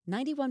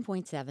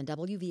91.7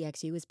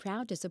 WVXU is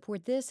proud to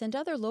support this and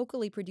other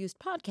locally produced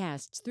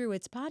podcasts through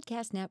its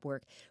podcast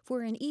network.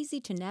 For an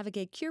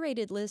easy-to-navigate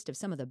curated list of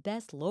some of the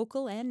best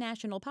local and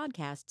national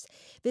podcasts,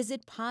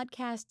 visit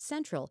Podcast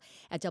Central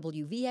at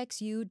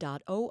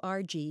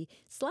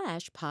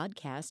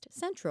wvxu.org/Podcast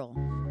Central.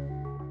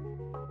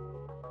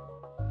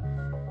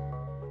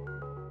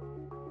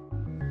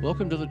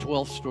 Welcome to The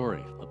 12th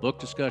Story, a book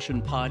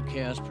discussion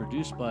podcast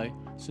produced by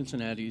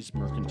Cincinnati's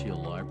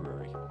Mercantile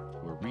Library,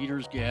 where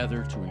readers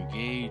gather to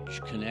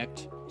engage,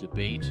 connect,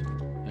 debate,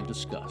 and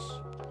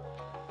discuss.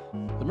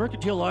 The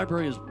Mercantile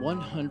Library is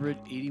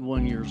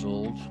 181 years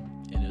old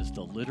and is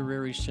the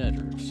literary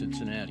center of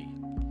Cincinnati.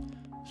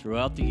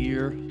 Throughout the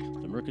year,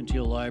 the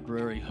Mercantile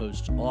Library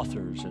hosts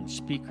authors and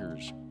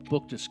speakers,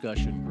 book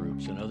discussion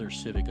groups, and other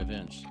civic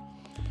events.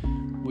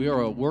 We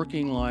are a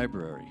working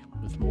library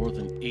with more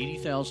than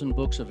 80,000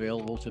 books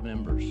available to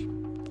members.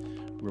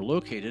 We're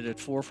located at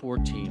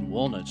 414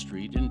 Walnut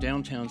Street in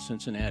downtown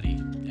Cincinnati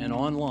and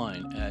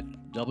online at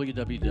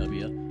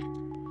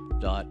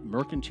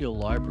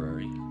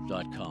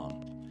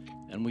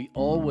www.mercantilelibrary.com. And we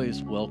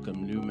always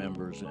welcome new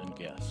members and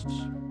guests.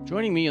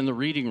 Joining me in the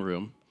reading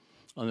room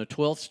on the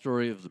 12th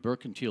story of the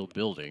Mercantile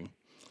building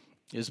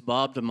is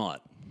Bob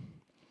DeMott.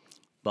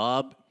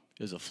 Bob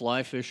is a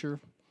fly fisher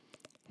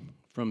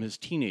from his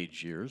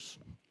teenage years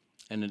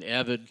and an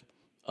avid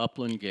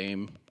upland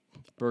game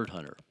bird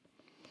hunter.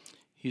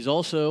 He's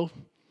also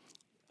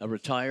a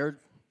retired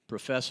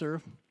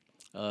professor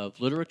of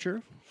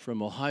literature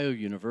from Ohio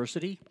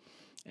University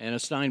and a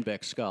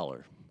Steinbeck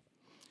scholar.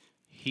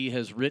 He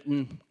has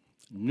written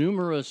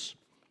numerous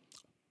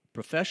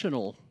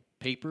professional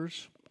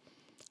papers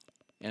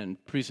and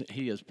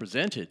he has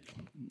presented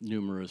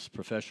numerous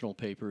professional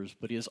papers,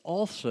 but he is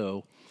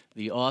also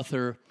the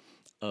author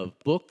of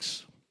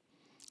books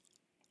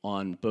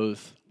on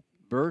both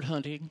bird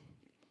hunting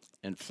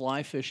and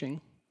fly fishing,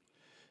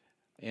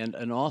 and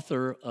an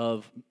author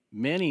of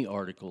many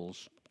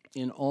articles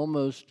in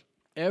almost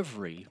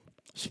every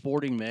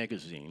sporting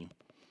magazine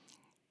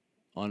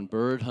on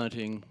bird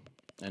hunting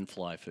and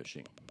fly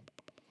fishing.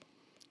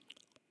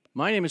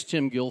 My name is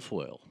Tim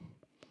Guilfoile,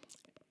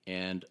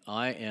 and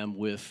I am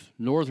with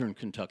Northern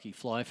Kentucky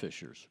Fly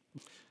Fishers.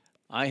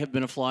 I have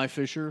been a fly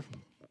fisher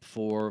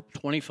for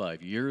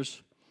 25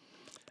 years,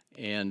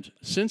 and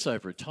since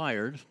I've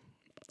retired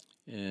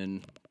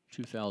in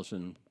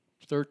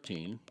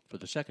 2013 for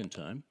the second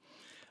time,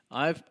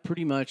 I've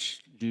pretty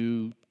much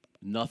do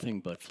nothing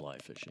but fly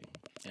fishing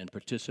and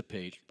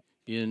participate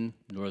in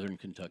Northern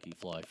Kentucky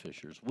Fly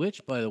Fishers,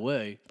 which, by the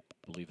way,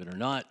 believe it or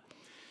not,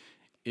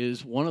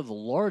 is one of the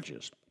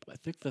largest, I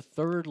think the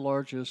third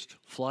largest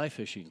fly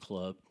fishing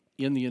club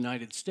in the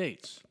United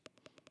States.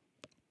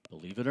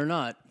 Believe it or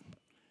not,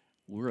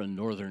 we're in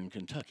Northern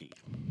Kentucky.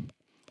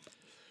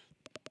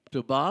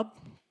 So, Bob,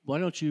 why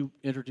don't you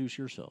introduce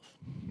yourself?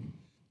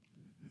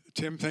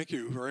 Tim, thank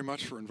you very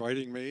much for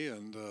inviting me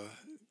and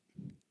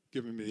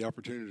giving me the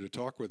opportunity to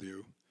talk with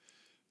you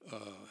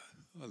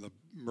on the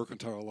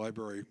Mercantile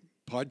Library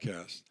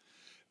podcast.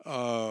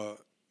 I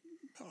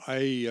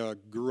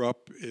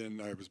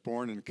was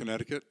born in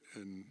Connecticut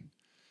in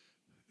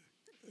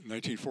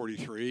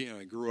 1943, and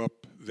I grew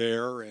up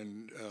there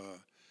and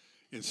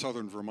in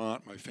southern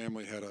Vermont. My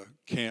family had a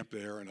camp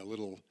there in a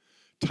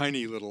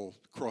tiny little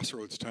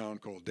crossroads town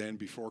called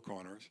Danby Four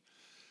Corners.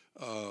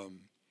 I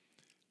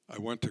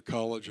went to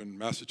college in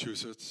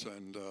Massachusetts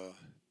and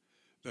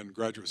then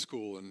graduate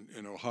school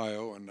in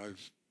Ohio, and I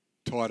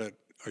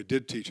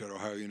did teach at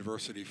Ohio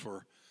University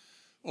for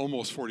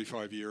almost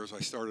 45 years. I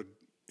started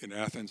in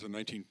Athens in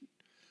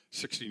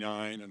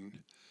 1969,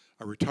 and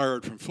I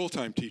retired from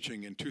full-time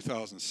teaching in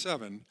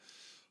 2007,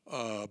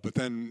 but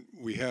then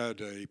we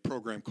had a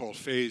program called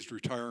phased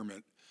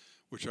retirement,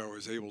 which I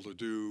was able to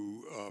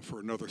do for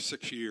another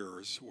 6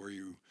 years, where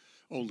you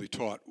only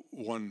taught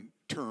one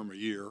term a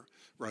year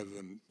rather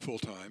than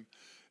full-time.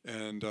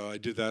 And I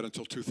did that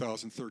until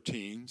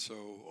 2013,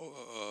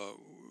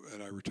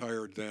 and I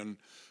retired then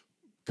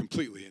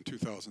completely in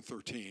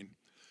 2013.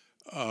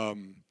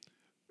 And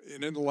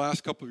in the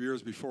last couple of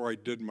years before I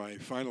did my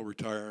final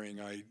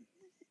retiring, I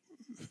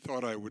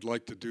thought I would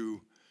like to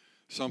do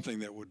something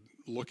that would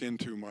look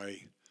into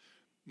my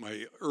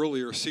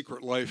earlier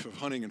secret life of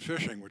hunting and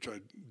fishing, which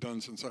I'd done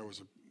since I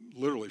was a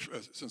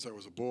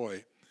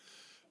boy.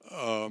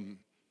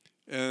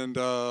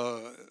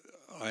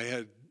 I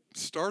had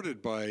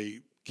started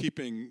by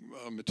keeping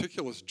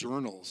meticulous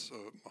journals,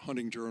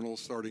 hunting journals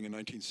starting in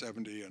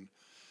 1970 and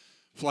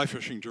fly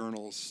fishing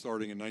journals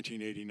starting in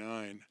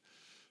 1989.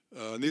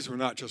 And these were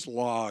not just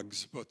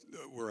logs, but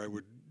where I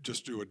would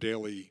just do a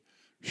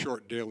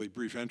short daily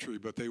brief entry,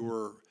 but they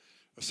were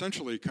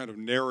essentially kind of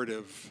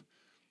narrative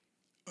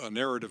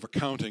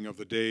accounting of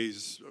the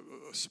day's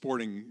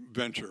sporting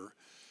venture.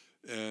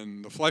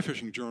 And the fly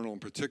fishing journal in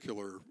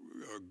particular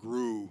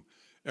grew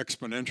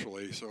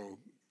exponentially. So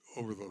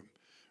over the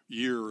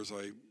years,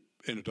 I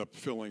ended up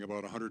filling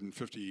about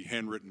 150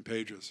 handwritten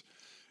pages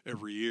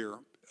every year.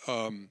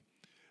 I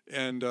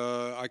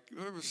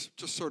was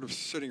just sort of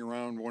sitting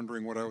around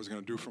wondering what I was going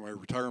to do for my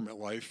retirement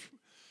life.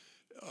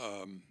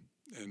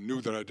 and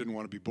knew that I didn't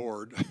want to be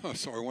bored.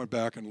 So I went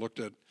back and looked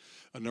at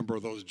a number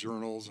of those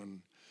journals,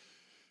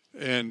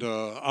 and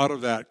out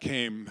of that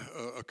came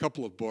a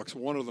couple of books.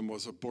 One of them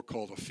was a book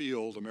called A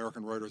Field,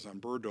 American Writers on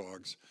Bird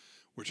Dogs,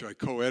 which I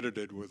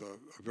co-edited with a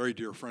very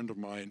dear friend of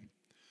mine,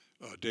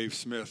 Dave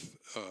Smith,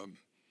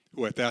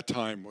 who at that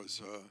time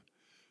was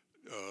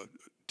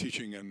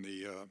teaching in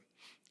the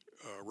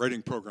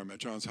writing program at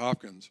Johns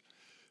Hopkins.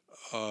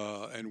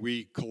 And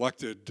we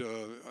collected,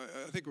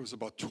 I think it was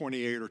about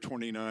 28 or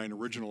 29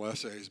 original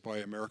essays by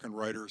American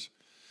writers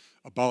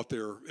about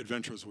their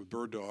adventures with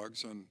bird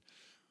dogs. And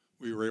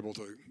we were able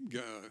to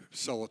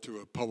sell it to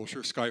a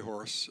publisher,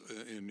 Skyhorse,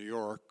 in New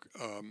York,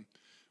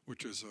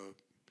 which is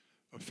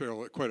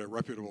quite a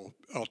reputable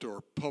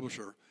outdoor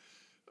publisher,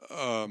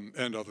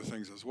 and other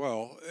things as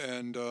well.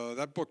 And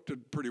that book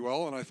did pretty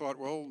well, and I thought,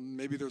 well,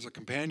 maybe there's a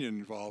companion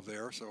involved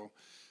there. So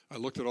I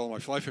looked at all my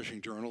fly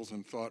fishing journals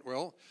and thought,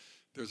 well,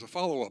 there's a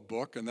follow-up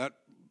book, and that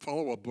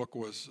follow-up book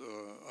was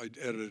I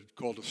edited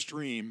called A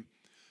Stream,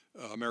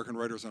 American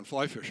Writers on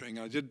Fly Fishing.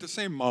 I did the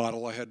same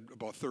model. I had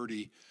about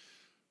 30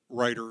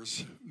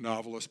 writers,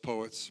 novelists,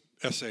 poets,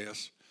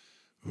 essayists,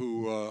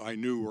 who I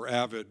knew were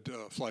avid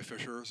fly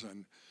fishers,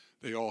 and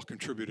they all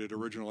contributed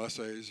original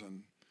essays,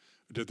 and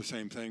did the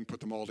same thing, put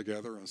them all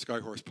together, and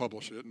Skyhorse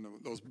published it, and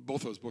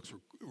both those books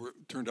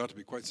turned out to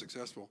be quite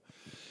successful.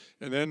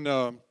 And then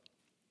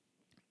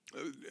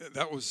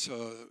that was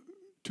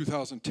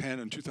 2010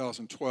 and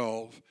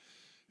 2012,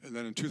 and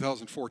then in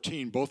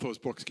 2014, both those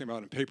books came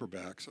out in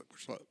paperbacks,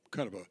 which was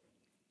kind of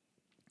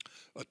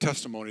a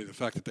testimony to the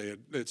fact that they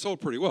had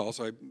sold pretty well,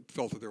 so I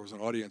felt that there was an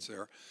audience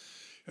there.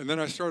 And then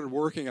I started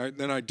working,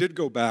 then I did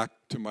go back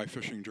to my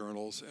fishing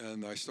journals,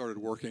 and I started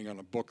working on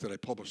a book that I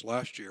published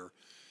last year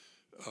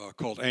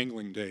called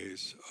Angling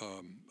Days,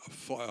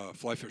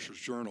 Fly Fishers'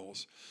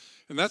 Journals.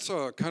 And that's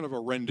a kind of a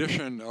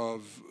rendition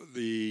of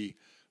the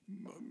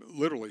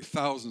literally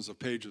thousands of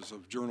pages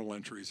of journal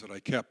entries that I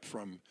kept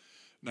from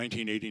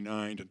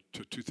 1989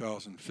 to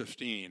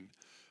 2015.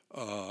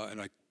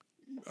 And I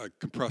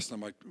compressed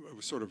them. I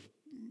was sort of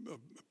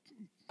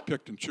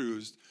picked and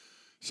choose.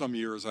 Some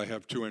years I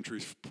have 2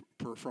 entries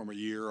from a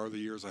year, other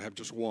years I have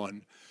just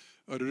one.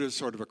 But it is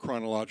sort of a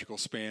chronological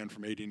span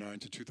from 89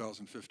 to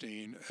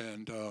 2015.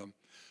 And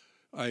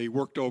I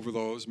worked over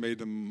those, made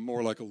them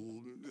more like a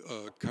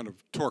kind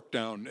of torqued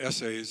down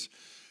essays,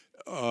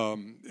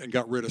 and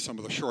got rid of some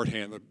of the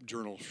shorthand, the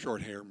journal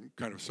shorthand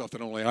kind of stuff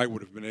that only I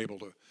would have been able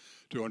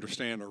to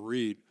understand or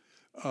read.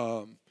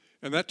 And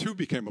that too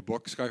became a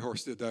book.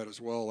 Skyhorse did that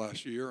as well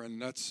last year, and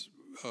that's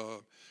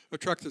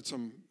attracted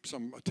some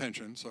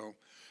attention. So,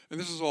 and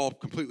this is all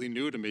completely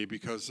new to me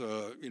because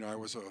I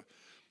was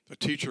a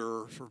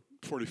teacher for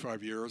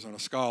 45 years and a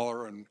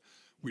scholar, and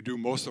we do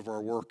most of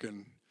our work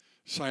in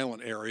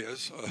silent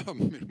areas.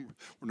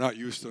 We're not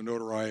used to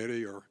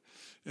notoriety or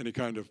any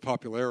kind of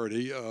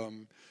popularity.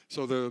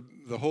 So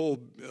the whole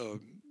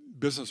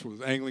business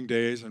with Angling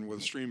Days and with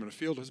A Stream and A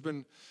Field has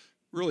been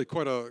really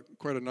quite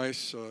a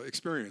nice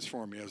experience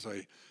for me as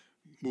I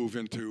move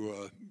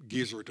into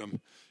geezerdom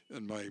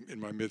in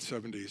my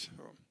mid-70s.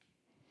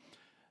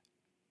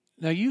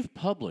 Now, you've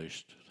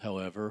published,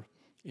 however,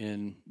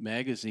 in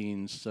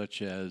magazines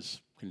such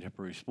as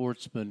Contemporary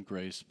Sportsman,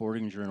 Gray's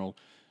Sporting Journal.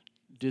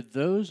 Did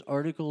those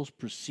articles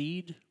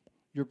precede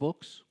your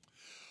books?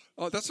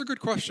 That's a good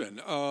question.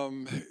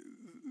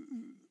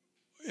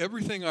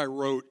 Everything I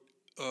wrote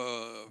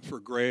for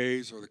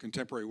Gray's or the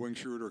Contemporary Wing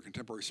Shooter or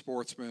Contemporary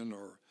Sportsman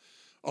or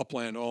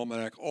Upland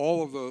Almanac,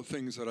 all of the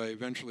things that I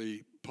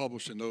eventually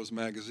published in those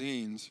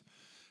magazines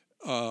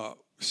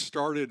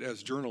started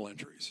as journal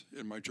entries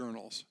in my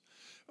journals.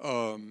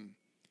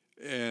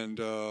 And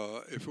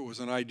if it was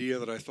an idea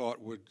that I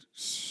thought would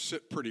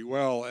sit pretty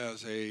well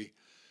as a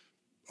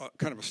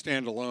kind of a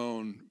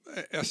standalone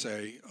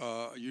essay,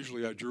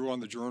 usually I drew on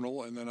the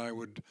journal and then I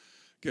would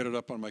get it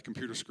up on my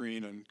computer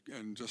screen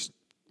and just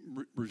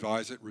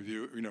revise it,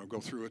 review it, go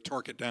through it,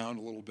 torque it down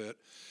a little bit,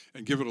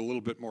 and give it a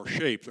little bit more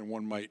shape than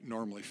one might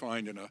normally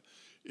find in a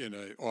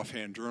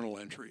offhand journal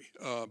entry.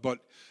 But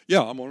yeah,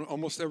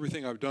 almost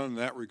everything I've done in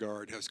that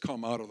regard has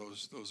come out of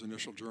those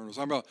initial journals.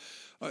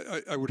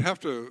 I would have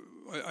to.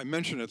 I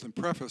mentioned at the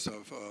preface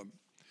of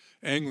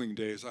Angling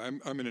Days.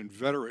 I'm an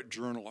inveterate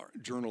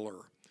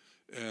journaler,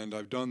 and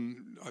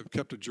I've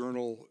kept a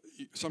journal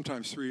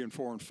sometimes 3 and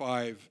 4 and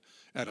 5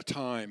 at a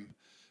time.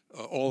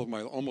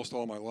 Almost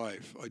all my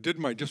life. I did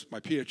my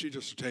PhD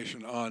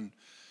dissertation on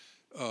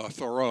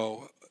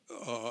Thoreau,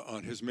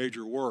 on his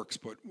major works,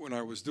 but when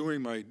I was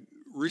doing my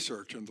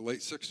research in the late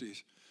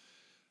 60s,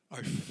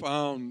 I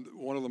found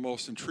one of the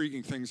most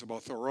intriguing things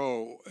about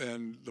Thoreau,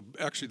 and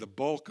actually the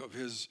bulk of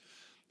his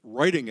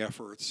writing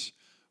efforts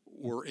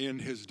were in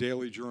his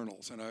daily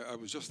journals, and I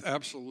was just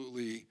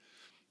absolutely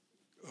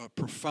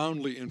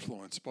profoundly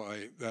influenced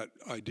by that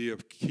idea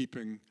of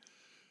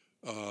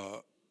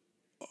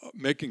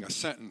making a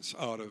sentence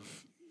out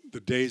of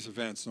the day's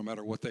events, no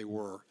matter what they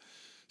were.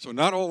 So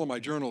not all of my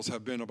journals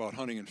have been about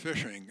hunting and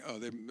fishing.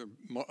 There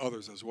are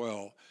others as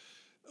well.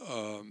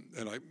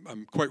 And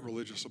I'm quite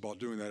religious about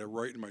doing that. I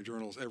write in my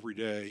journals every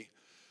day.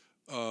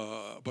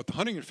 But the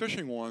hunting and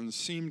fishing ones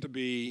seem to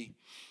be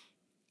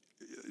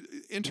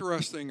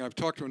interesting. I've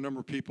talked to a number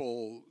of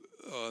people,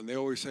 and they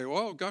always say,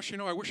 well, gosh,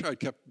 I wish I'd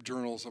kept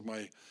journals of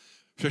my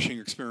fishing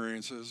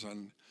experiences,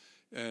 and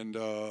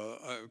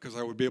because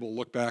I would be able to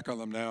look back on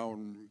them now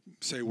and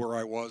say where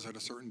I was at a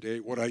certain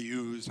date, what I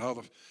used,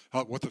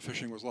 what the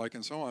fishing was like,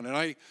 and so on. And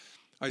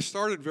I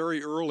started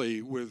very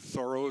early with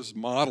Thoreau's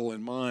model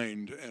in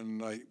mind,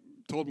 and I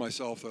told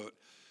myself that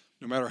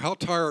no matter how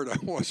tired I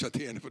was at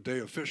the end of a day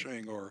of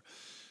fishing, or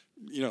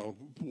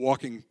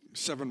walking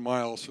 7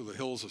 miles through the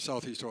hills of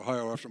southeast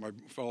Ohio after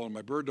following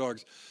my bird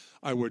dogs,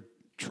 I would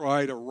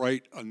try to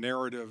write a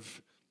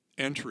narrative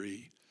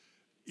entry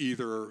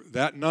either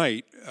that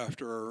night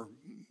after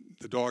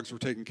the dogs were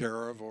taken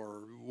care of,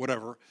 or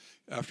whatever,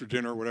 after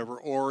dinner or whatever,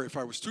 or if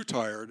I was too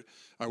tired,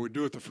 I would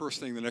do it the first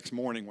thing the next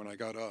morning when I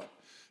got up.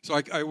 So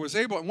I was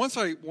able, once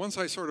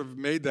I sort of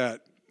made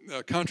that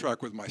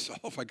contract with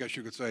myself, I guess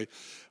you could say,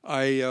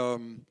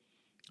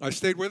 I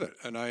stayed with it,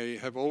 and I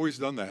have always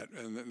done that.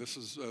 And this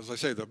is, as I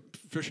say, the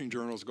fishing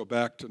journals go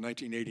back to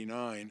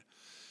 1989,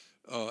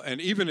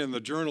 and even in the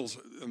journals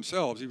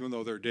themselves, even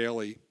though they're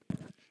daily,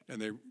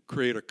 and they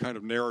create a kind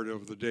of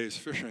narrative of the day's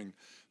fishing,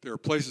 there are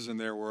places in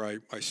there where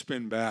I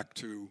spin back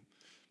to,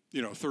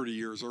 30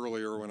 years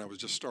earlier when I was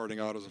just starting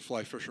out as a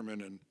fly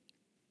fisherman in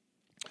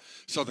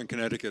southern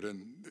Connecticut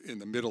in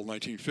the middle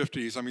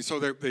 1950s. I mean, so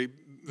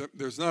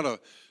there's not a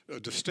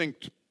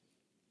distinct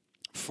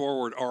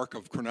forward arc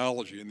of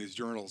chronology in these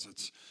journals.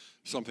 It's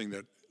something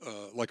that,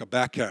 like a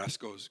backcast,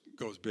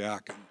 goes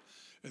back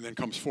and then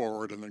comes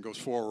forward, and then goes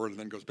forward, and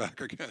then goes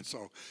back again.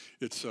 So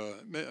it's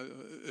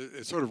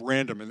sort of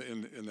random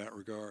in that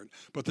regard.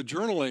 But the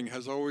journaling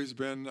has always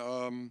been,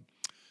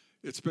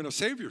 it's been a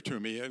savior to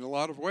me in a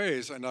lot of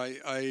ways. And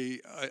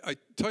I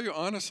tell you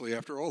honestly,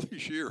 after all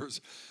these years,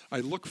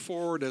 I look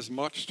forward as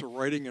much to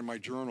writing in my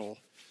journal.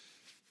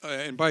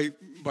 And by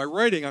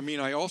writing, I mean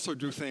I also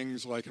do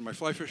things like in my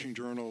fly fishing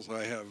journals,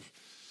 I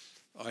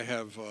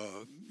have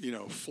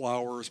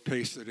flowers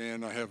pasted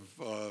in. I have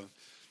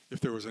if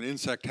there was an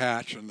insect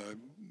hatch and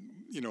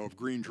of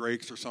green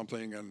drakes or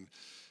something, and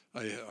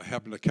I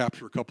happened to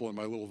capture a couple in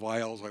my little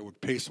vials, I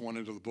would paste one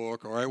into the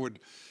book, or I would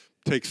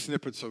take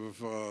snippets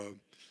of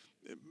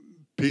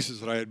pieces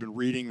that I had been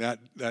reading that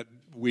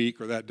week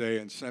or that day,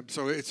 and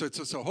so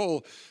it's a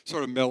whole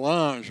sort of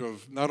melange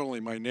of not only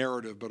my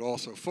narrative but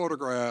also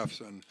photographs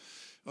and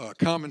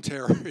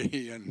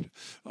commentary and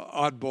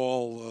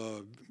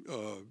oddball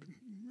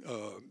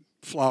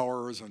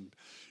flowers. And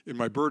in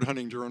my bird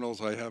hunting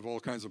journals, I have all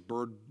kinds of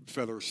bird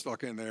feathers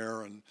stuck in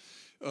there, and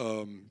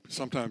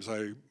sometimes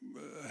I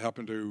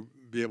happen to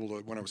be able to,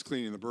 when I was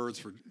cleaning the birds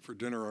for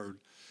dinner, I would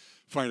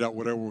find out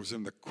whatever was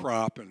in the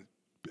crop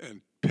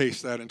and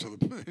paste that into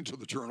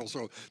the journal.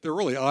 So they're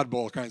really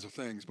oddball kinds of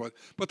things, but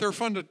they're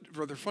fun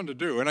to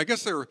do. And I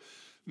guess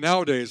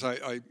nowadays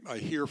I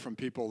hear from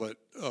people that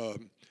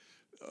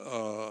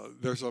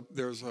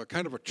there's a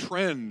kind of a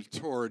trend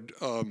toward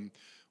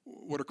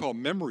what are called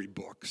memory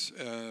books,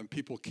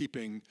 people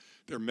keeping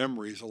their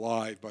memories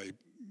alive by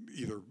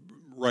either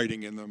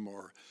writing in them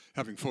or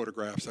having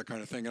photographs, that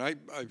kind of thing. And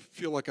I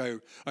feel like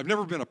I've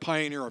never been a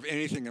pioneer of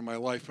anything in my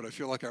life, but I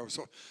feel like I was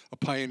a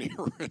pioneer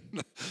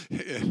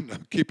in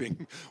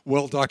keeping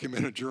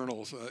well-documented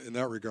journals in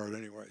that regard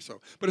anyway.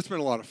 So, but it's been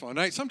a lot of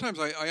fun. Sometimes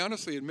I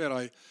honestly admit,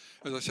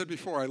 as I said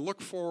before, I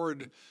look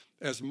forward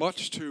as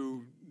much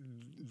to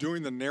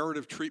doing the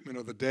narrative treatment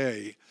of the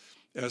day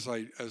as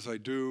I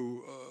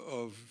do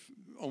of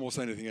almost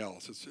anything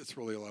else. It's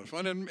really a lot of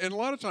fun, and a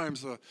lot of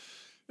times,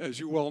 as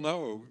you well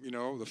know,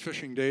 the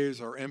fishing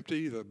days are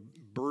empty. The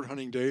bird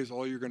hunting days,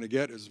 all you're going to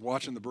get is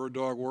watching the bird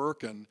dog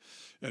work and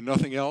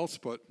nothing else.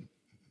 But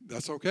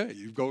that's okay.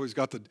 You always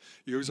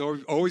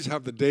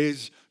have the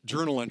day's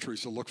journal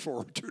entries to look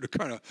forward to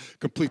kind of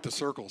complete the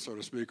circle, so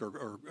to speak,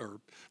 or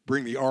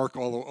bring the arc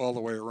all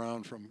the way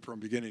around from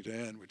beginning to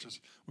end,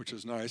 which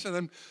is nice. And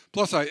then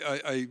plus,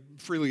 I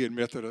freely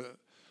admit that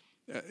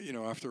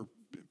after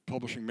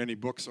publishing many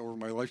books over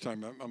my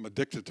lifetime, I'm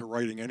addicted to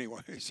writing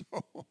anyway.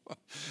 So,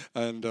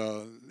 and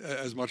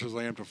as much as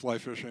I am to fly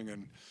fishing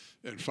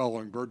and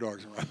following bird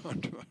dogs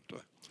around.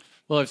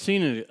 Well, I've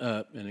seen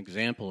an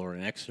example or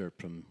an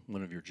excerpt from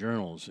one of your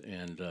journals,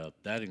 and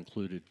that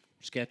included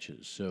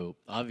sketches. So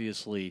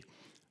obviously,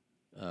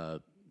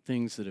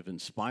 things that have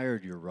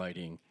inspired your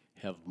writing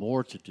have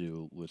more to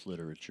do with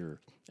literature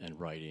and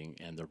writing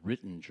and the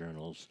written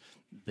journals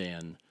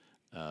than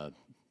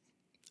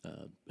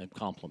and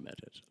complement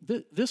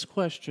it. This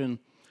question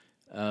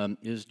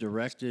is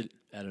directed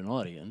at an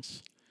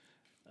audience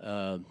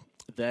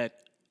that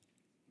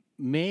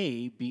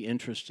may be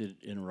interested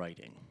in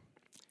writing.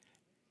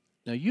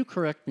 Now, you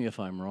correct me if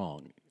I'm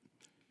wrong.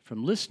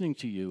 From listening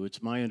to you,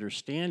 it's my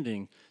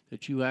understanding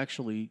that you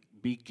actually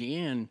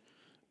began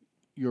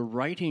your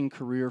writing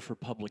career for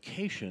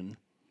publication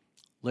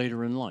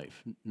later in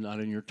life, not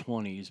in your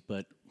 20s,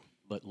 but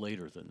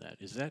later than that.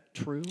 Is that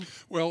true?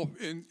 Well,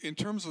 in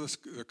terms of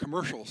the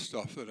commercial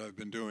stuff that I've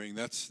been doing,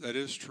 that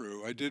is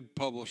true. I did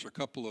publish a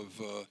couple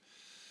of,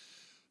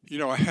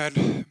 I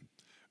had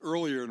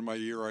earlier in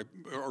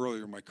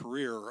my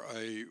career,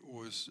 I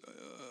was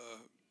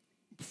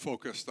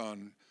focused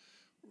on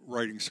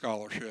writing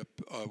scholarship,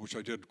 which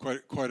I did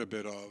quite a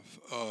bit of.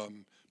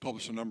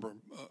 Published a number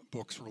of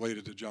books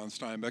related to John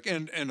Steinbeck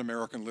and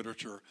American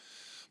literature.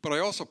 But I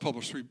also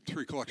published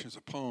three collections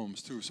of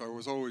poems, too, so I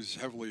was always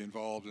heavily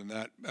involved in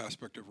that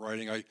aspect of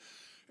writing. I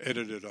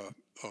edited a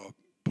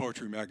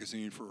poetry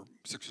magazine for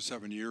 6 or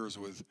 7 years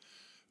with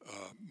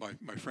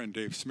my friend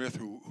Dave Smith,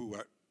 who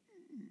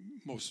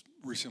most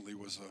recently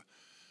was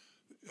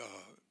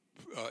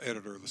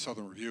editor of the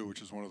Southern Review,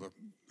 which is one of the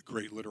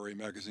great literary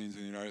magazines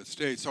in the United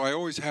States. So I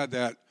always had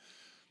that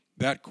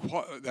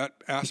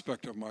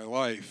aspect of my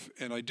life,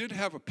 and I did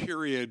have a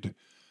period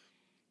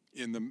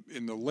in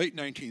the late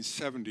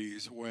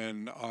 1970s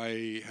when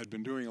I had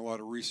been doing a lot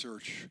of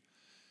research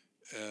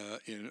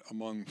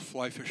among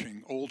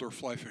older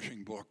fly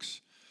fishing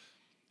books,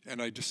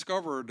 and I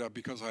discovered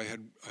because I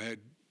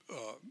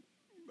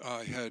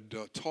had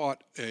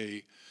taught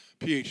a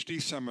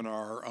PhD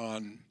seminar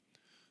on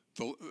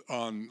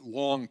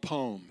long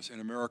poems in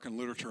American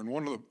literature, and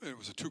it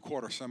was a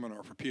 2-quarter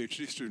seminar for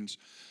PhD students,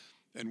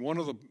 and one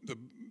of the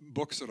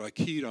books that I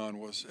keyed on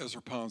was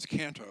Ezra Pound's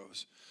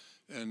cantos.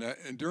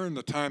 And during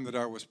the time that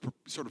I was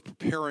sort of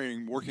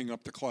preparing, working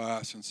up the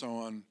class and so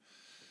on,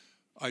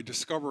 I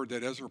discovered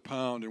that Ezra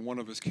Pound, in one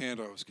of his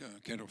cantos,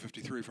 Canto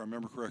 53, if I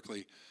remember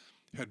correctly,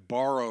 had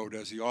borrowed,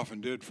 as he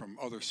often did from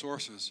other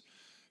sources,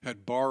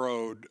 had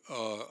borrowed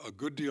a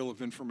good deal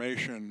of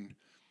information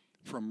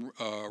from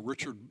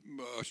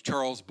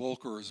Charles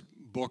Bulker's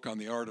book on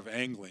the art of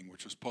angling,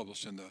 which was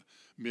published in the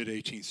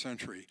mid-18th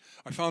century.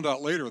 I found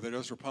out later that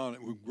Ezra Pound,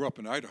 who grew up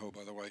in Idaho,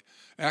 by the way,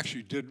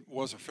 actually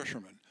was a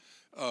fisherman.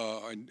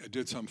 I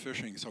did some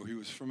fishing, so he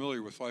was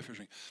familiar with fly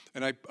fishing.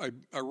 And I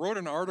wrote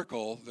an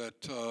article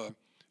that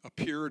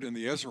appeared in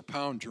the Ezra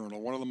Pound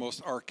Journal, one of the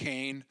most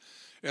arcane,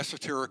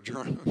 esoteric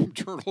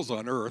journals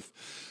on earth.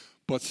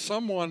 But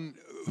someone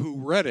who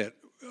read it,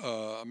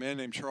 a man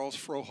named Charles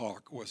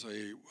Frohock, was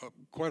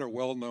quite a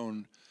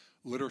well-known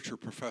literature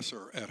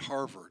professor at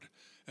Harvard.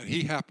 And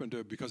he happened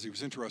to, because he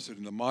was interested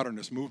in the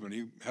modernist movement,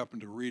 he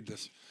happened to read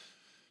this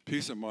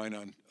piece of mine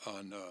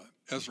on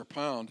Ezra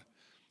Pound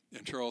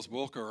and Charles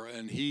Bulker,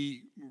 and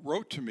he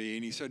wrote to me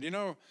and he said,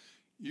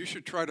 you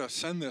should try to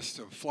send this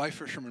to Fly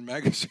Fisherman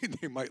magazine.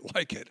 They might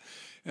like it.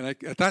 And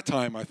at that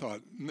time I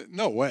thought,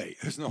 no way.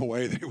 There's no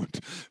way they would,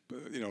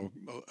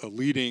 a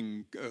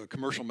leading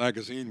commercial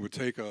magazine would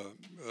take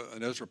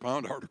an Ezra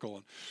Pound article.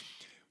 And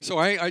so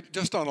I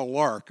just on a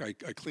lark, I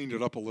cleaned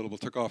it up a little bit,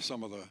 took off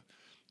some of the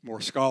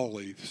more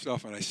scholarly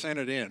stuff, and I sent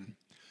it in.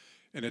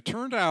 And it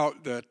turned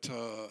out that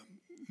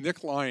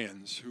Nick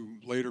Lyons, who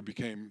later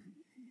became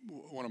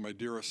one of my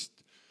dearest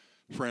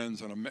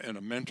friends and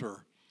a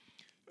mentor,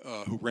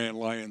 who ran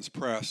Lyons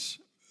Press,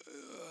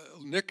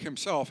 Nick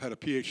himself had a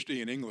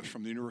PhD in English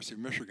from the University of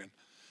Michigan,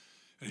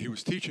 and he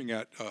was teaching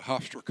at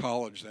Hofstra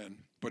College then,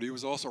 but he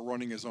was also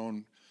running his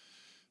own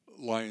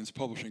Lyons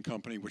Publishing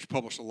Company, which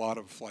published a lot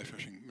of fly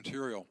fishing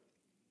material.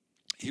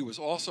 He was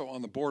also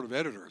on the board of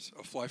editors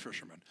of Fly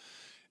Fisherman,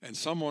 and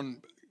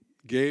someone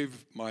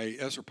gave my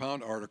Ezra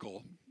Pound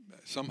article,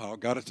 somehow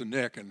got it to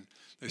Nick, and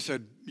they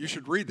said, you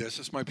should read this.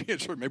 This might be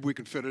interesting. Maybe we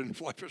can fit it in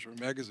Fly Fisherman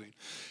magazine.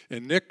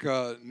 And Nick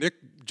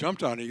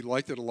jumped on it. He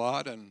liked it a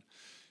lot, and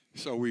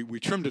so we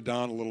trimmed it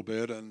down a little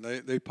bit, and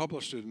they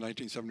published it in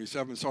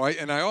 1977. So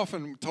I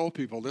often told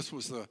people this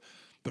was the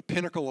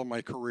pinnacle of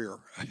my career.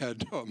 I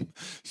had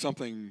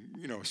something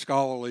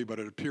scholarly, but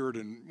it appeared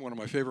in one of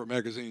my favorite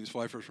magazines,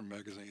 Fly Fisherman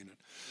magazine.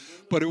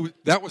 But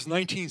that was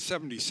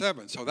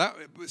 1977.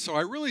 So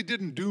I really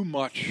didn't do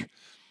much.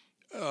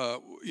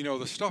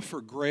 The stuff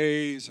for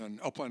Gray's and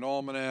Upland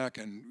Almanac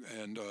and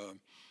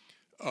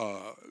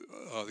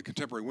the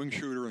Contemporary Wing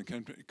Shooter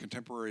and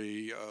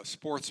Contemporary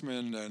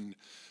Sportsman and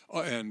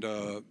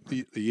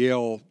the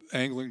Yale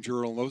Angling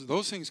Journal,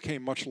 those things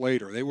came much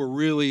later. They were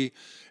really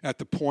at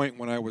the point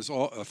when I was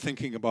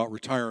thinking about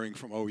retiring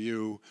from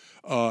OU,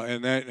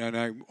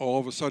 and all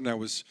of a sudden I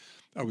was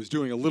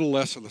doing a little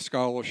less of the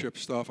scholarship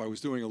stuff. I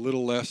was doing a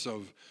little less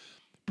of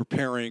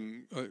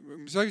preparing.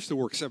 I used to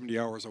work 70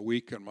 hours a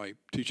week on my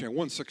teaching. I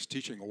won 6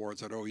 teaching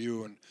awards at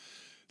OU, and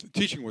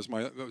teaching was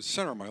the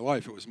center of my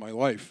life. It was my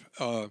life.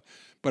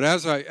 But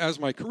as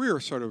my career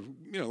sort of,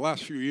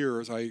 last few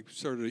years, I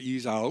started to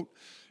ease out,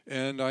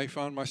 and I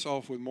found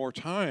myself with more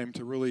time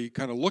to really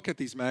kind of look at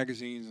these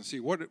magazines and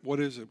see what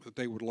is it that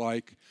they would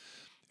like.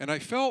 And I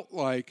felt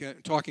like,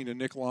 talking to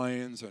Nick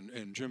Lyons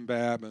and Jim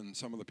Babb and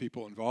some of the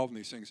people involved in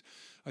these things,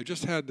 I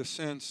just had the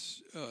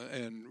sense,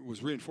 and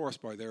was reinforced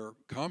by their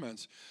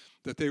comments,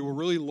 that they were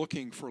really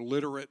looking for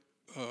literate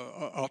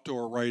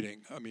outdoor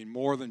writing. I mean,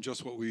 more than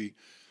just what we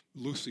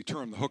loosely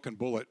term the hook and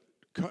bullet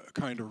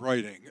kind of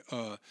writing.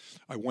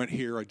 I went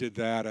here, I did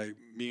that,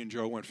 me and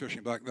Joe went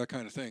fishing, that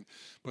kind of thing.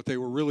 But they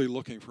were really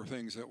looking for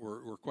things that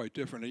were quite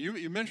different. And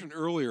you mentioned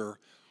earlier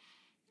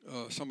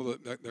some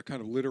of that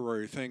kind of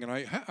literary thing, and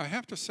I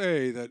have to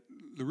say that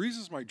the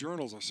reasons my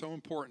journals are so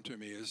important to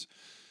me is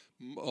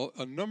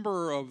a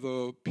number of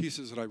the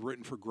pieces that I've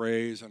written for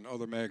Gray's and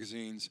other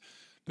magazines,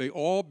 they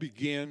all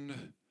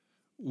begin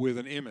with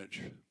an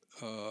image.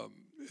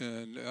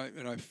 And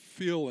I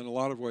feel in a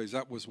lot of ways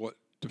that was what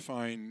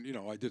defined,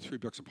 I did 3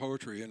 books of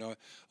poetry, and a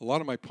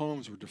lot of my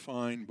poems were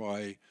defined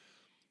by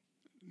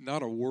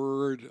not a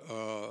word,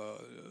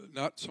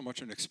 not so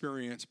much an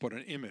experience, but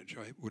an image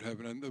I would have.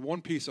 And the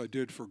one piece I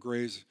did for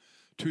Gray's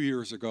 2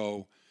 years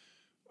ago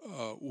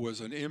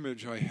was an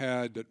image I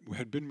had that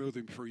had been with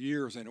me for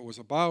years, and it was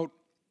about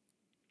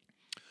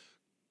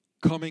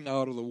coming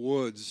out of the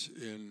woods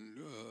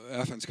in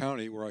Athens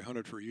County, where I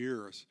hunted for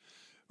years,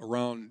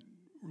 around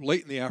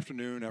late in the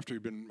afternoon after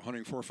you've been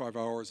hunting 4 or 5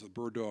 hours with a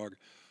bird dog,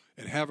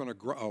 and having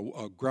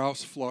a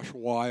grouse flush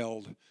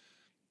wild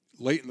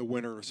late in the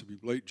winter, this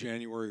would be late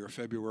January or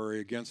February,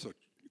 against a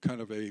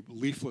kind of a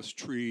leafless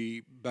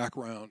tree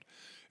background,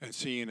 and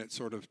seeing it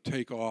sort of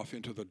take off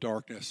into the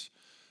darkness,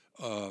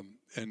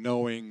 and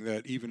knowing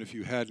that even if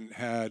you hadn't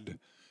had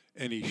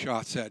any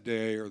shots that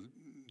day or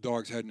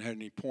dogs hadn't had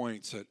any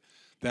points,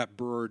 that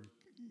bird,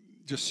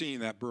 just seeing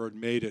that bird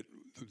made it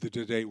the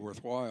day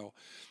worthwhile.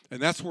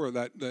 And that's where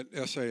that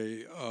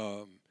essay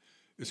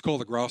is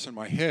called "The Grouse in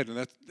My Head,"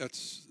 and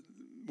that's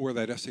where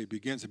that essay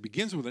begins. It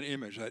begins with an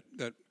image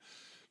that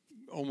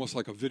almost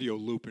like a video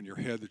loop in your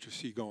head that you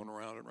see going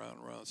around and around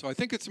and around. So I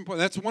think it's important.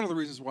 That's one of the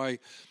reasons why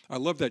I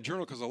love that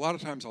journal, because a lot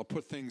of times I'll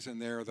put things in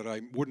there that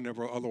I wouldn't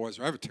ever otherwise.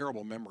 I have a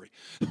terrible memory,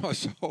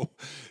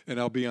 and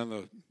I'll be on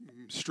the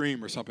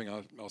stream or something.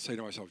 I'll say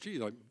to myself,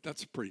 "Gee,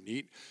 that's pretty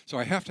neat." So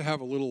I have to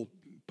have a little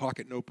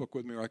pocket notebook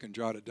with me where I can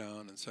jot it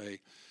down and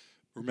say,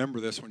 "Remember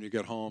this when you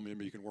get home."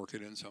 Maybe you can work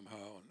it in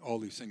somehow, and all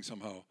these things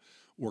somehow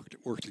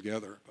work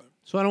together. But.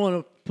 So I don't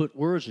want to put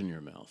words in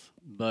your mouth,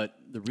 but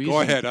the reason...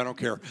 Go ahead, I don't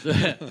care.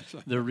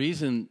 The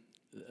reason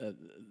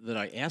that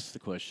I asked the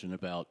question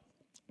about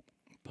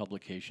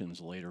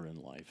publications later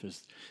in life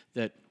is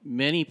that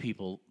many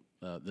people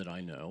that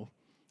I know,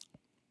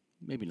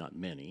 maybe not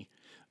many,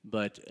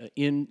 but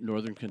in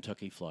northern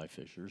Kentucky fly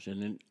fishers,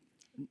 and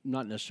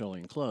not necessarily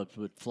in clubs,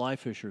 but fly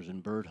fishers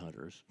and bird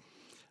hunters,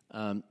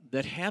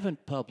 that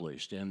haven't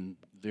published, and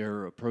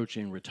they're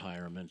approaching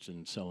retirement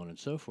and so on and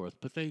so forth,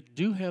 but they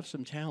do have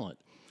some talent.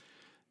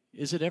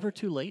 Is it ever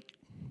too late?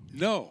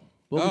 No.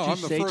 What would you I'm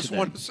say the first to them?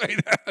 one to say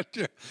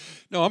that.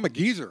 No, I'm a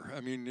geezer.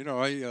 I mean,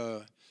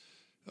 I'm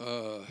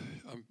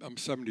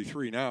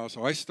 73 now,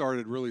 so I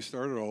really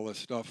started all this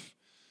stuff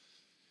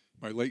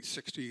my late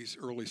 60s,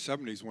 early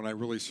 70s, when I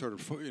really started,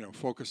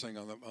 focusing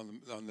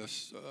on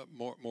this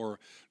more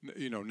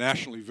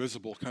nationally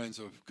visible kinds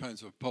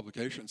of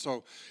publications.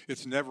 So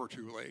it's never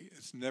too late.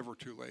 It's never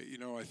too late.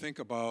 I think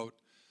about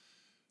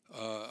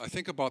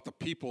the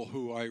people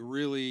who I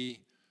really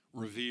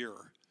revere,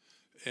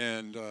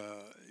 and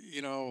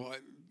you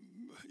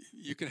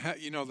can have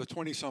the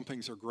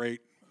 20-somethings are great.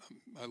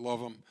 I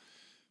love them,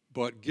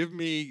 but give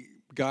me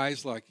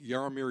guys like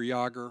Jaromir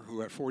Jagr,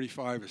 who at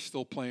 45 is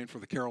still playing for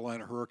the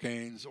Carolina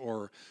Hurricanes,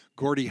 or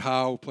Gordie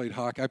Howe, played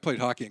hockey. I played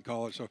hockey in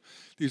college, so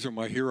these are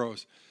my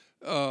heroes.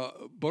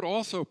 But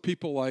also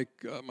people like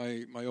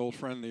my old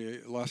friend,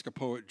 the Alaska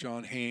poet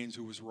John Haynes,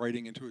 who was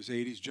writing into his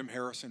 80s. Jim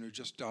Harrison, who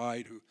just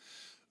died, who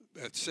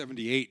at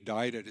 78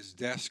 died at his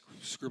desk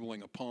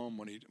scribbling a poem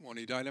when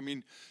he died. I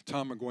mean,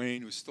 Tom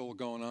McGuane, who's still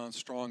going on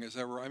strong as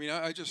ever. I mean,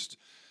 I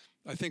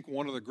think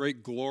one of the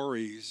great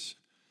glories.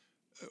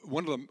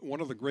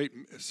 One of the great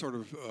sort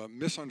of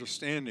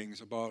misunderstandings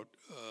about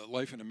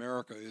life in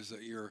America is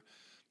that you're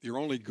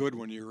only good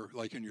when you're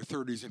like in your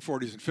 30s and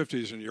 40s and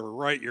 50s, and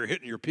you're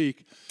hitting your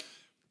peak.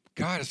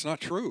 God, it's not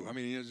true. I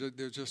mean,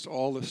 there's just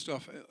all this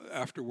stuff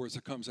afterwards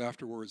that comes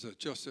afterwards that's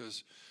just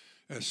as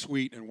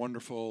sweet and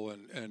wonderful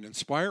and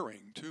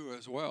inspiring too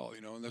as well.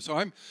 And so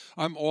I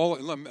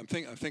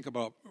think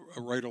about a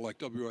writer like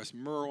W.S.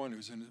 Merwin,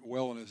 who's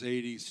well in his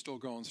 80s, still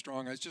going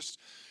strong. It's just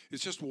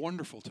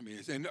wonderful to me.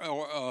 And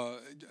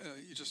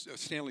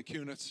Stanley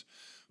Kunitz,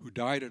 who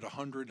died at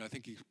 100, and I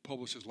think he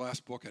published his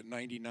last book at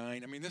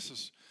 99. I mean, this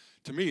is,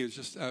 to me, is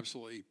just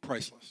absolutely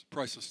priceless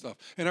stuff.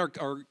 And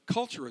our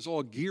culture is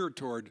all geared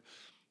toward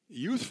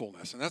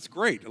youthfulness, and that's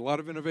great. A lot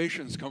of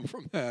innovations come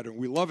from that, and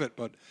we love it,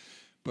 but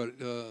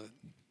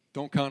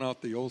don't count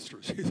out the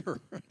oldsters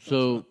either.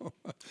 So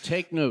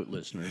take note,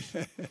 listeners.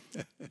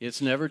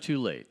 It's never too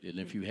late, and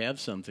if you have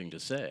something to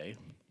say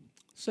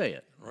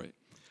it. Right.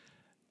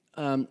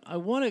 I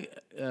want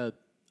to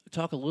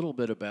talk a little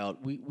bit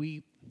about,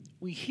 we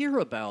hear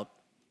about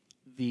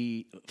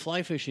the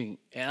fly fishing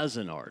as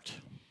an art,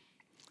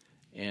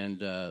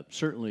 and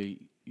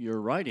certainly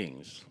your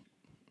writings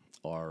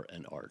are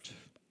an art.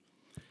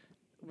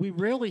 We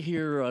rarely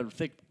hear, I don't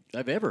think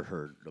I've ever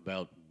heard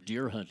about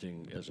deer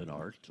hunting as an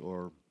art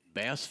or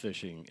bass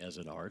fishing as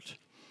an art,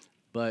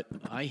 but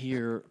I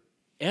hear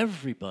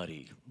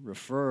everybody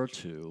refer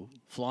to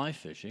fly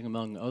fishing,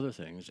 among other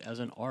things, as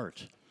an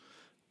art.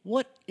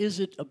 What is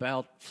it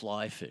about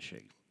fly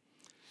fishing?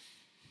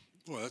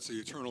 Well, that's the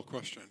eternal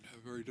question, a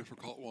very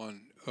difficult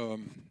one.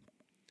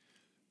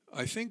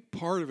 I think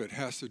part of it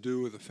has to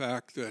do with the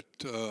fact that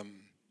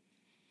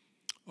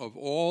of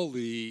all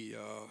the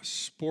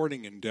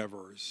sporting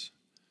endeavors,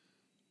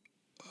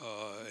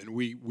 and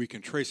we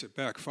can trace it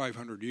back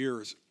 500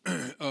 years,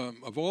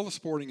 of all the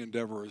sporting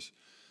endeavors,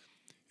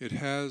 it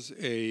has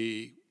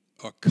a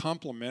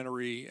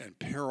complementary and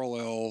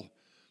parallel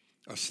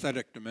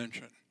aesthetic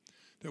dimension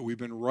that we've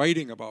been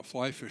writing about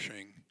fly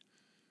fishing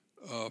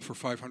for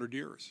 500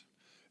 years.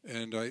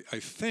 And I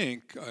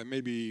think, I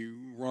may be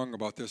wrong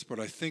about this, but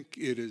I think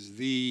it is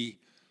the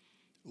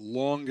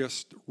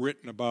longest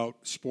written about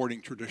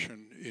sporting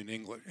tradition in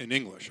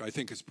English. I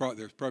think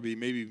there's probably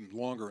maybe even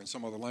longer in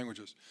some other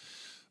languages.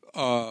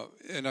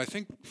 And I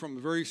think from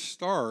the very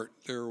start,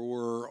 there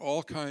were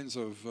all kinds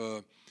of,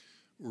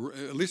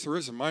 at least there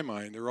is in my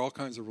mind, there are all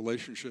kinds of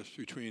relationships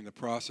between the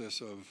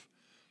process of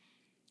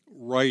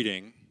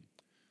writing,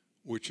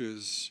 which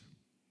is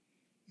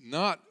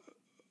not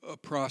a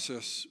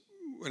process,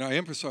 and I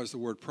emphasize the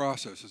word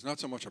process, it's not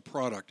so much a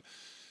product.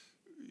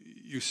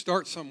 You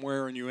start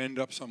somewhere and you end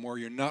up somewhere.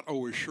 You're not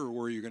always sure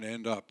where you're going to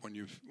end up when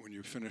you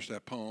finish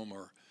that poem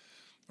or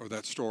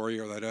that story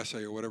or that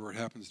essay or whatever it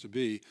happens to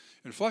be.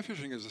 And fly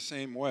fishing is the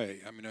same way.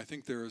 I mean, I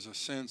think there is a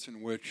sense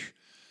in which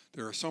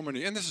there are so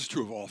many, and this is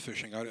true of all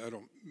fishing. I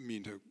don't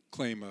mean to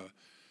claim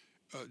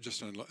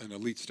just an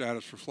elite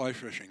status for fly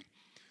fishing,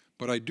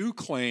 but I do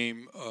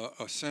claim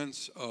a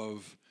sense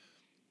of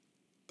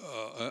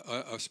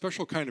a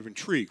special kind of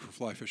intrigue for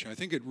fly fishing. I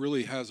think it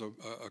really has a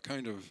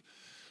kind of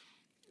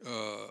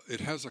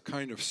it has a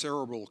kind of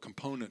cerebral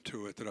component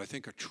to it that I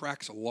think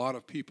attracts a lot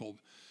of people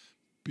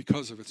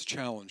because of its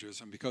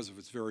challenges and because of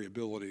its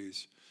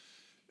variabilities.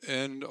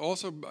 And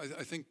also,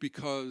 I think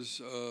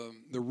because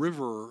the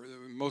river,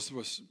 most of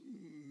us,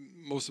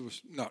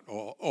 not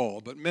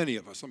all, but many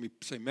of us, let me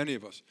say many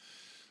of us,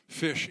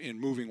 fish in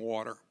moving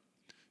water.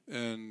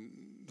 And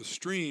the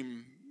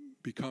stream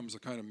becomes a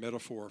kind of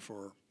metaphor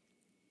for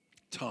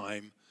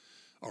time,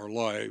 our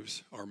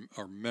lives,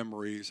 our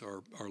memories,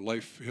 our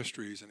life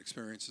histories and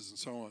experiences and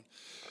so on.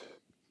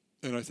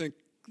 And I think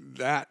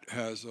that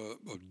has a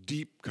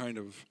deep kind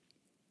of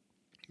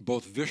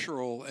both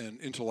visceral and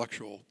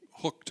intellectual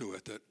hook to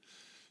it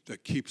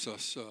that keeps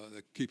us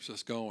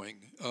going.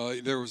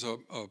 There was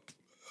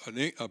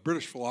a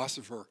British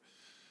philosopher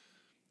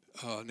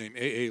named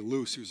A.A.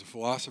 Luce, who was a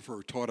philosopher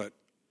who taught at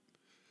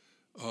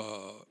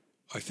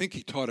I think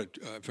he taught at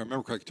if I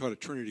remember correctly, taught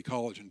at Trinity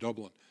College in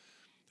Dublin,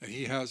 and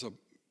he has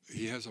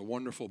a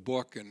wonderful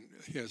book, and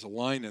he has a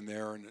line in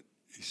there, and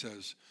he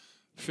says,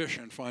 "Fish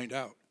and find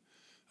out."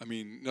 I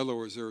mean, in other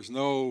words, there's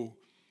no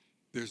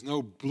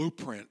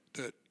blueprint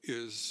that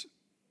is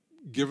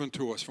given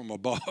to us from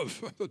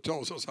above that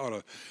tells us how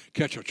to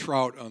catch a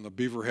trout on the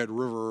Beaverhead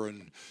River,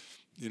 and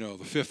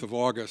the 5th of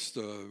August.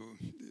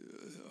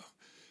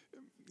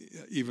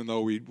 Even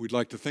though we'd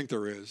like to think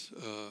there is,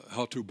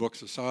 how-to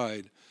books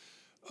aside,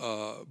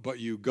 but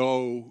you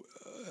go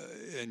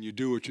and you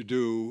do what you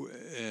do,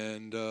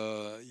 and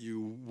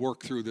you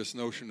work through this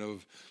notion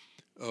of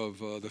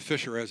the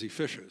fisher as he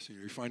fishes.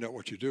 You find out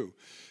what you do.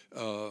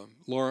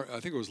 Lauren, I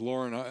think it was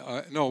Lauren.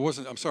 No, it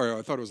wasn't. I'm sorry.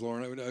 I thought it was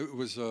Lauren. It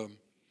was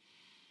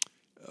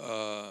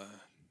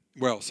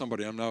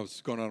somebody. Now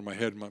it's going out of my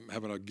head. I'm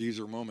having a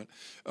geezer moment.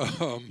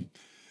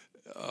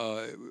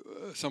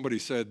 Somebody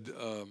said.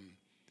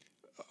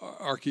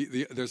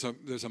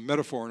 There's a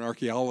metaphor in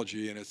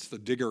archaeology, and it's the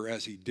digger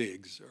as he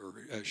digs or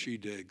as she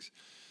digs,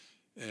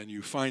 and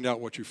you find out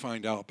what you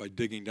find out by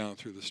digging down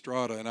through the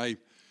strata. And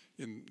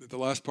in the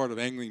last part of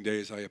angling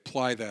days, I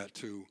apply that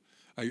to,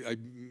 I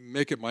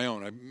make it my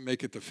own. I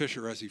make it the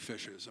fisher as he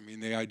fishes. I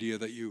mean, the idea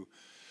that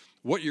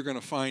what you're going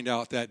to find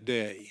out that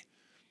day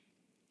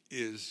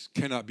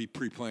cannot be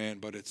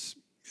pre-planned, but it's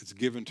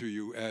given to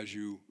you as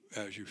you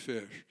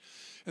fish.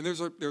 And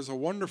there's a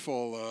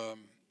wonderful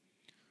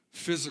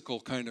physical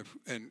kind of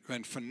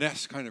and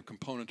finesse kind of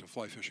component to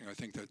fly fishing. I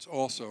think that's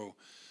also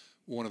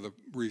one of the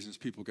reasons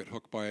people get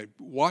hooked by it.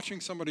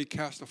 Watching somebody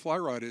cast a fly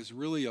rod is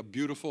really a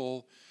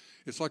beautiful,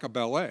 it's like a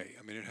ballet.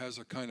 I mean, it has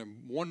a kind of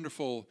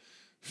wonderful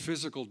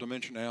physical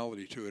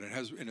dimensionality to it.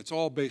 And it's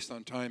all based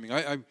on timing.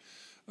 I'm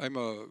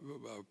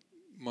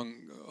among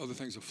other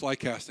things, a fly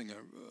casting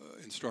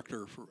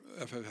instructor for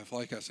FFF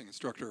fly casting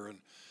instructor, and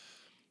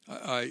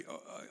I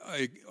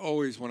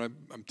always, when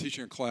I'm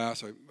teaching a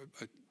class, I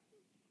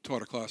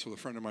taught a class with a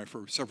friend of mine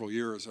for several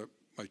years at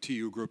my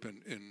TU group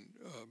in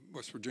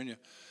West Virginia.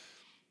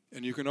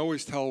 And you can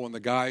always tell when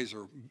the guys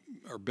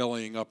are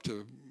bellying up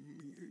to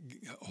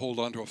hold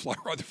onto a fly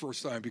rod the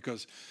first time,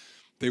 because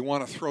they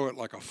want to throw it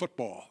like a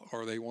football,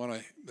 or they want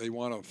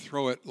to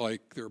throw it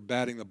like they're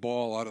batting the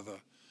ball out of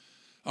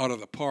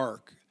the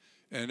park.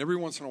 And every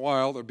once in a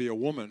while there'll be a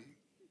woman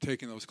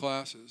taking those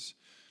classes,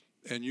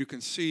 and you can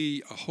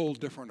see a whole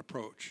different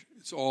approach.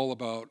 It's all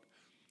about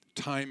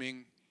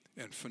timing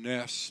and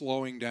finesse,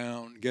 slowing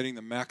down, getting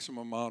the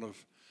maximum amount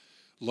of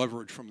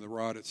leverage from the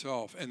rod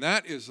itself. And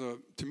that is,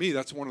 to me,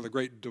 that's one of the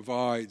great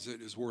divides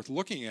that is worth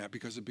looking at,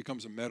 because it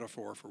becomes a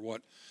metaphor for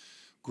what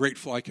great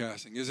fly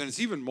casting is. And it's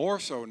even more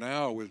so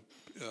now with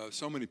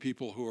so many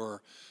people who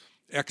are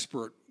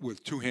expert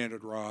with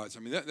two-handed rods. I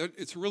mean,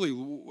 it's really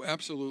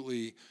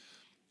absolutely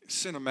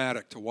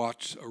cinematic to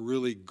watch a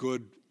really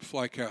good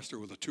fly caster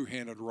with a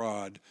two-handed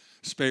rod,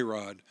 spey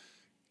rod,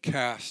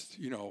 cast,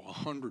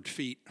 100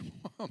 feet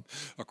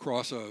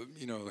across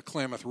the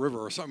Klamath River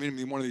or something. I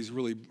mean, one of these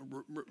really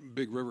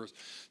big rivers.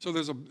 So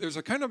there's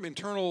a kind of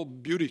internal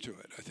beauty to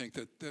it. I think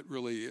that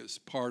really is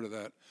part of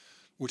that,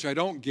 which I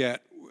don't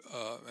get,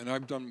 and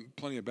I've done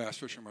plenty of bass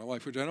fishing in my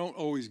life, which I don't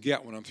always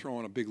get when I'm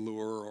throwing a big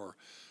lure or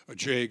a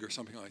jig or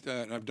something like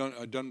that. And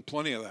I've done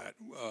plenty of that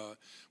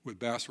with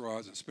bass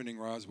rods and spinning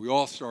rods. We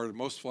all started,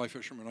 most fly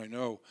fishermen I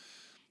know,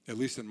 at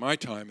least in my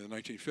time in the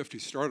 1950s,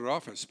 started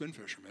off as spin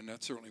fishermen.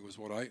 That certainly was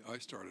what I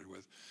started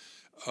with.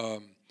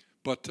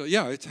 But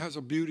it has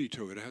a beauty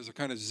to it. It has a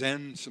kind of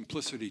Zen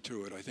simplicity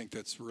to it. I think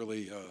that's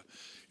really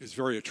is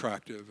very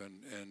attractive,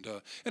 and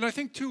I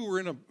think too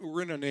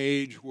we're in an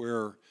age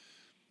where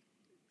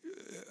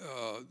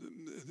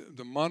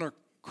the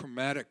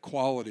monochromatic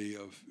quality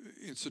of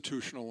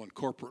institutional and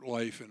corporate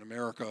life in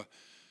America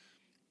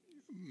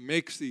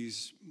makes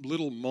these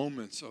little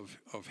moments of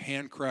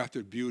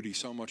handcrafted beauty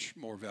so much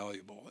more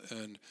valuable.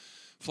 And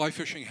fly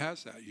fishing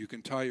has that. You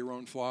can tie your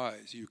own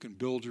flies. You can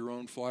build your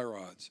own fly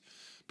rods,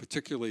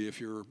 particularly if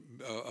you're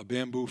a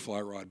bamboo fly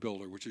rod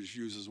builder, which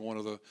uses one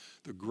of the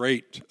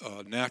great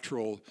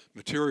natural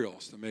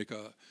materials to make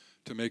a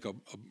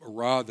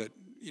rod that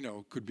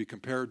could be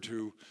compared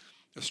to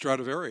a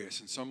Stradivarius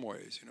in some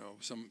ways.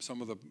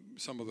 Some of the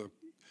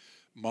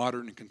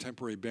modern and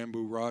contemporary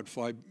bamboo rod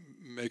fly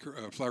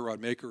rod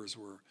makers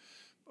were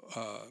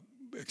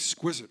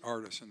exquisite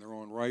artists in their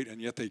own right, and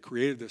yet they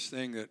created this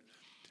thing that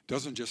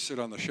doesn't just sit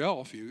on the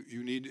shelf.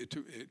 You need it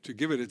to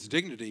give it its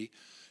dignity.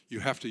 You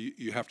have to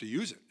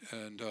use it,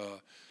 and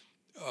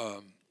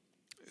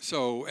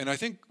and I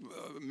think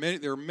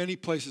there are many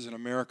places in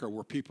America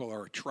where people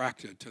are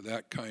attracted to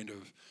that kind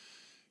of.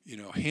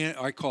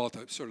 I call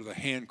it sort of the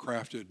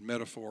handcrafted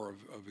metaphor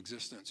of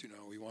existence.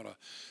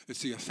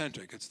 It's the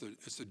authentic, it's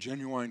the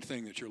genuine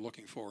thing that you're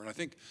looking for, and I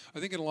think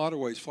in a lot of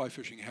ways fly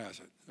fishing has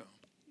it. So.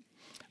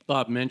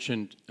 Bob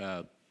mentioned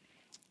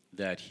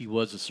that he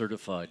was a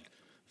certified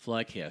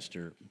fly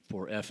caster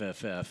for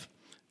FFF.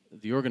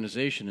 The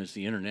organization is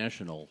the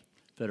International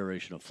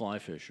Federation of Fly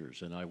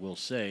Fishers, and I will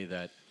say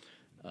that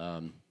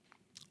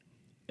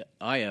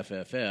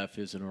IFFF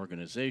is an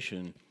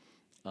organization,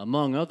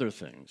 among other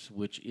things,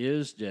 which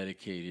is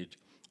dedicated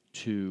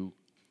to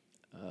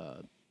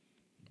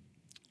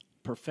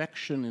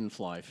perfection in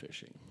fly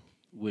fishing,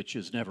 which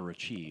is never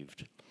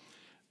achieved.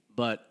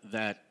 But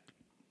that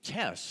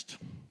test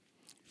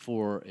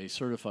for a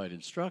certified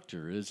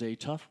instructor is a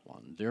tough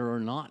one. There are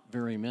not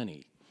very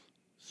many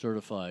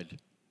certified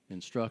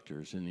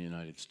instructors in the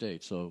United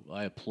States, so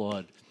I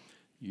applaud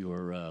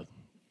your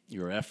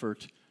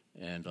effort,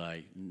 and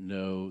I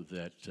know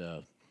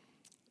that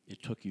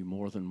it took you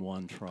more than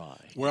one try.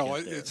 Well,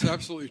 it's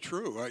absolutely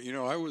true.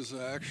 I was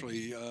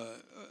actually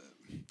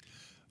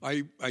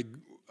I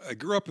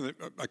grew up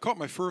I caught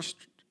my first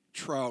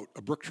trout,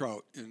 a brook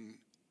trout, in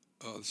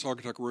the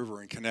Saugatuck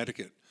River in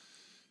Connecticut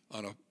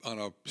on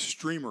a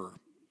streamer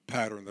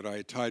pattern that I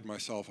had tied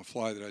myself, a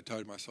fly that I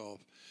tied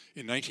myself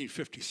in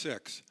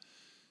 1956.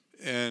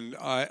 And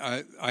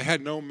I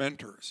had no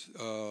mentors.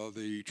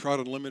 The Trout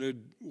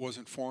Unlimited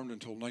wasn't formed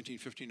until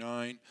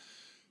 1959.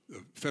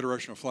 The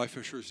Federation of Fly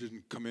Fishers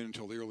didn't come in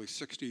until the early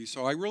 60s.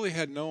 So I really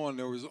had no one.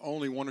 There was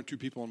only one or two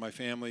people in my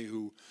family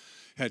who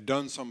had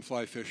done some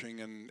fly fishing,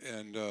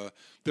 and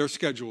their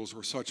schedules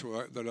were such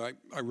that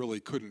I really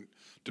couldn't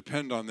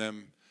depend on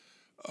them,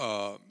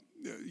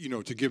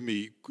 to give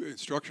me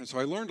instruction. So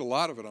I learned a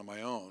lot of it on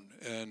my own,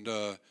 and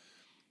I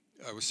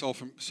was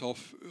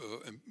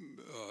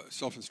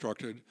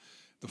self-instructed.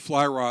 The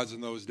fly rods in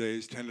those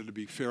days tended to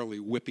be fairly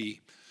whippy,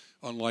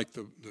 unlike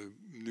the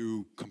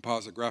new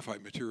composite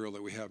graphite material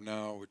that we have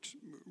now, which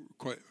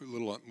quite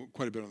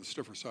a bit on the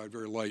stiffer side,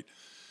 very light.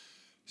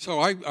 So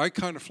I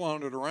kind of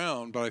floundered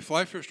around, but I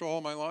fly fished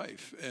all my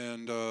life.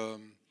 And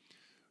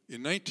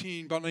in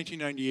about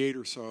 1998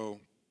 or so,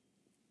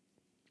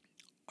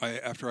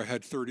 after I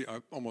had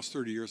almost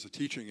 30 years of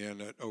teaching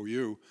in at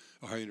OU,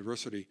 Ohio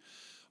University,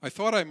 I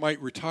thought I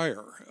might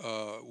retire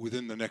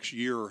within the next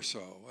year or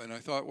so. And I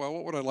thought, well,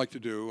 what would I like to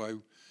do? I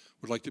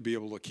would like to be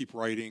able to keep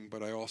writing,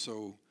 but I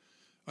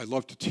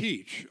love to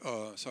teach.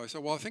 So I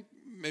said, well, I think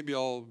maybe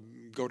I'll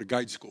go to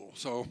guide school.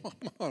 So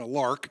on a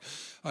lark,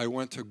 I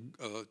went to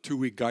a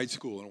 2-week guide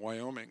school in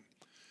Wyoming.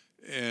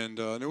 And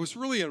it was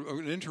really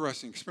an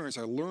interesting experience.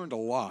 I learned a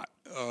lot.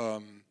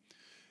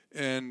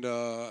 And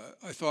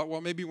I thought,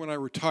 well, maybe when I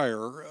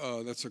retire,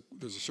 there's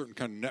a certain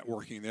kind of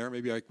networking there.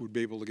 Maybe I would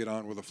be able to get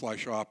on with a fly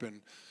shop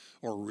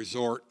or a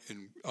resort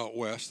out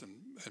west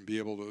and be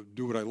able to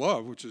do what I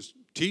love, which is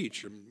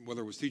teach. And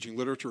whether it was teaching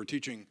literature or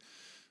teaching,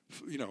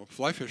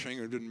 fly fishing,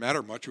 it didn't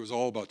matter much. It was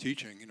all about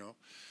teaching,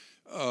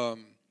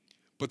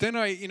 But then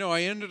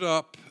I ended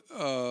up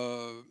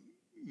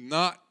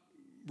not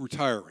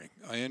retiring.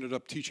 I ended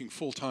up teaching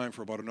full-time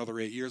for about another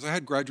 8 years. I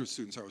had graduate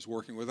students I was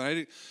working with,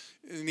 and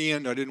in the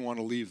end, I didn't want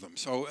to leave them.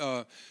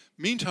 So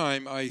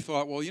meantime, I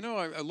thought, well,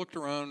 I looked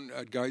around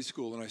at guide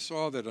school, and I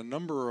saw that a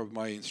number of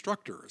my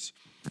instructors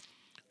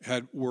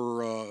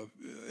were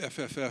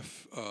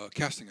FFF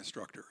casting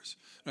instructors.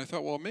 And I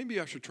thought, well, maybe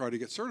I should try to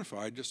get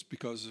certified, just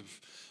because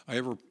if I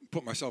ever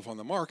put myself on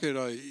the market,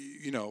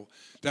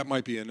 that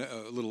might be a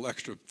little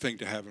extra thing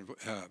to have.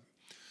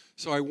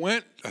 So I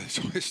went,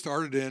 so I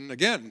started in,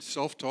 again,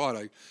 self-taught.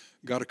 I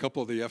got a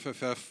couple of the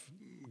FFF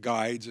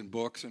guides and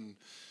books and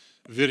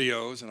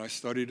videos, and I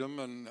studied them,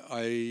 and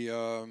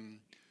I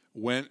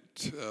went,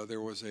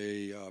 there was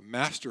a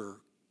master,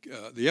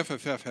 the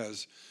FFF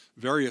has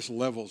various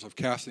levels of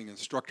casting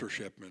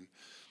instructorship, and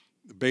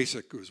the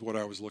basic was what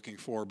I was looking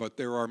for, but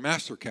there are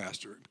master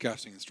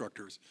casting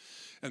instructors.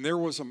 And there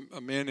was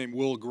a man named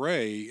Will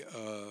Gray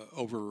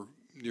over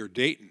near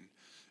Dayton,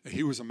 and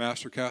he was a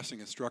master casting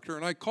instructor,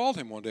 and I called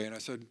him one day and I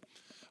said,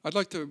 I'd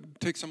like to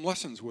take some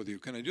lessons with you.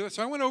 Can I do that?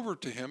 So I went over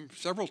to him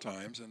several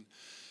times, and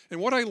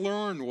what I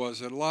learned was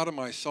that a lot of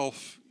my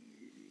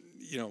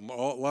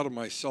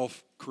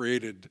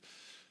self-created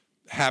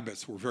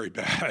habits were very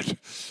bad,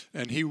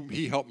 and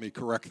he helped me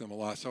correct them a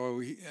lot. So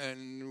we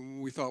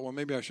thought, well,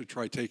 maybe I should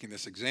try taking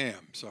this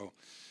exam. So,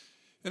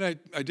 and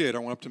I did. I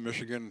went up to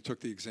Michigan and took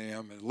the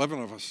exam, and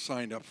 11 of us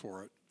signed up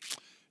for it,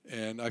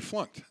 and I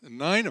flunked. And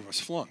 9 of us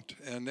flunked,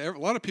 and a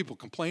lot of people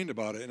complained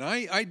about it, and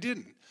I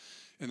didn't.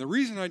 And the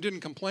reason I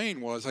didn't complain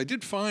was I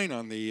did fine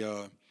on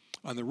the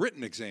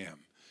written exam.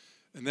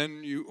 And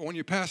then when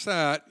you pass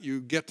that,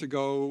 you get to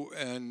go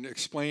and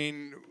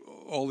explain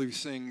all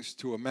these things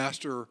to a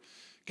master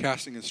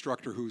casting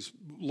instructor who's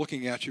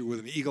looking at you with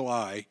an eagle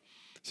eye.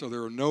 So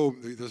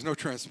there's no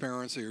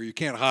transparency, or you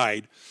can't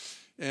hide.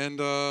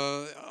 And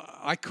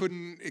I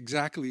couldn't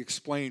exactly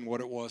explain what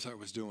it was I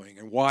was doing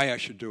and why I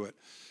should do it.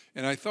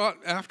 And I thought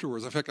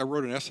afterwards, in fact, I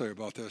wrote an essay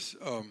about this.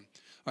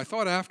 I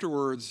thought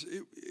afterwards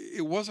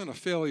it wasn't a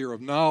failure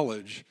of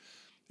knowledge.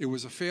 It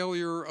was a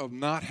failure of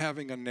not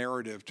having a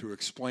narrative to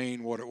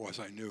explain what it was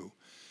I knew.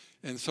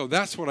 And so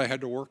that's what I had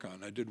to work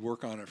on. I did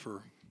work on it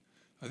for,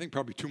 I think,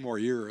 probably 2 more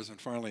years,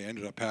 and finally I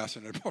ended up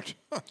passing it.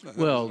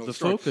 Well, the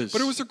focus...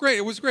 But it was great.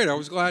 I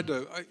was glad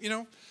to,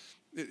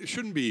 it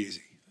shouldn't be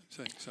easy.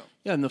 So.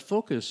 Yeah, and the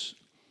focus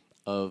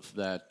of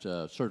that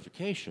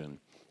certification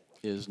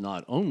is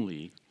not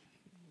only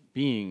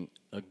being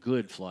a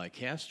good fly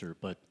caster,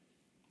 but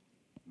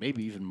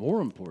maybe even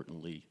more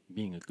importantly,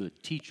 being a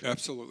good teacher.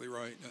 Absolutely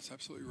right. That's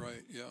absolutely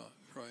right. Yeah,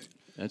 right.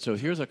 And so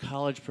here's a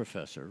college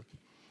professor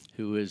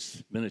who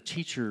has been a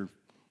teacher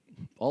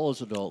all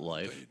his adult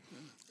life, Right.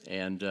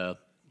 And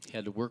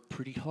had to work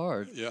pretty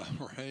hard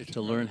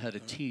to learn how to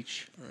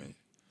teach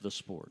the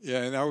sport.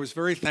 Yeah, and I was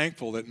very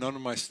thankful that none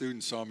of my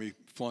students saw me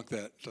flunk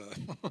that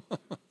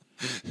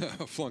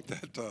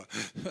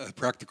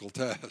practical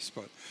test.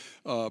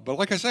 But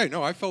like I say,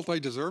 no, I felt I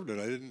deserved it.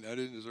 I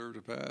didn't deserve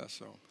to pass.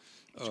 So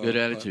it's a good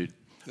attitude.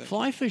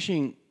 Fly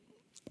fishing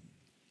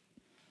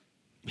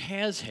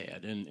has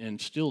had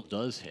and still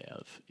does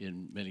have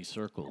in many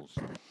circles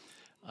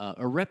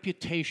a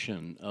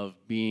reputation of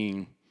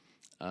being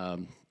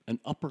an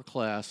upper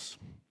class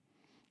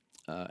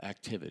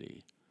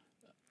activity.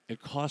 It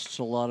costs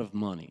a lot of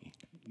money.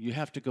 You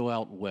have to go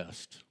out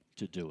west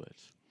to do it.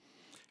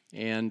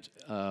 And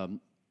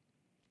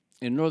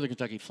in northern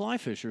Kentucky fly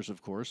fishers,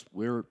 of course,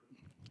 we're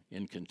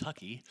in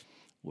Kentucky,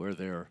 where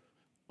there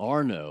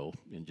are no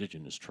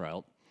indigenous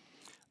trout.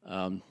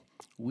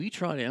 We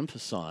try to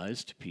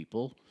emphasize to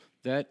people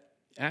that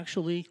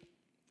actually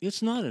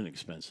it's not an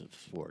expensive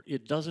sport.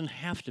 It doesn't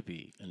have to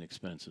be an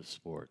expensive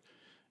sport.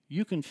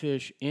 You can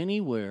fish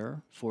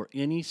anywhere for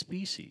any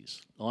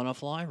species on a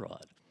fly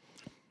rod.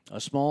 A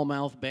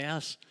smallmouth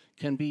bass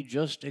can be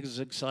just as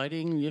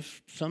exciting,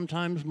 if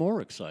sometimes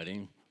more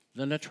exciting,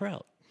 than a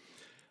trout.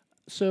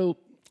 So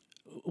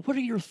what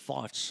are your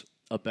thoughts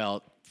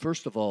about,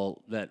 first of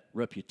all, that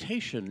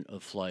reputation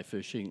of fly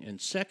fishing, and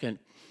second,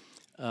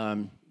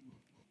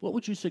 what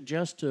would you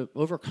suggest to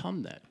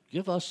overcome that?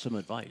 Give us some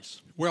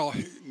advice. Well,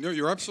 no,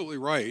 you're absolutely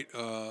right,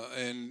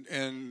 and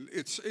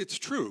it's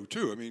true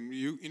too. I mean,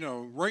 you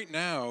know, right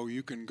now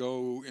you can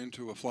go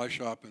into a fly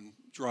shop and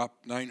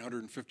drop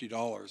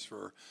 $950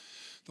 for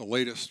the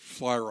latest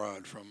fly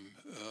rod from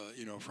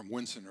from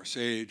Winston or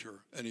Sage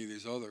or any of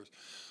these others.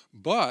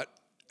 But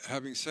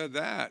having said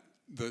that,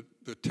 the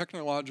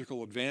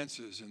technological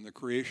advances in the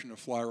creation of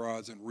fly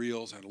rods and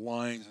reels and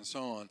lines and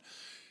so on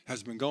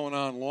has been going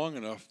on long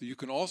enough that you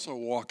can also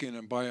walk in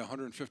and buy a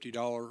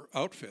 $150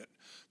 outfit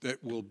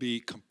that will be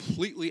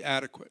completely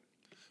adequate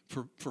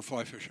for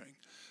fly fishing.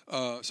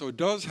 So it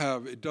does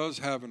have an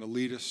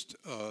elitist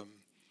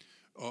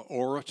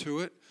aura to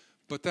it,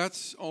 but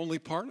that's only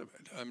part of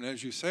it. I mean,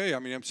 as you say,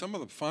 some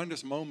of the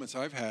fondest moments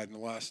I've had in the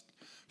last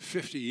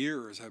 50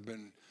 years have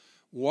been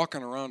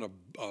walking around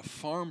a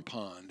farm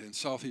pond in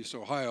southeast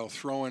Ohio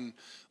throwing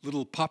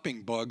little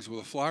popping bugs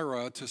with a fly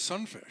rod to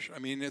sunfish. I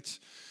mean,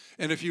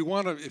 and if you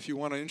want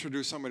to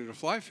introduce somebody to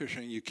fly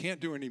fishing, you can't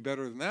do any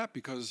better than that,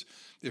 because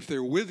if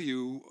they're with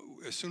you,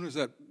 as soon as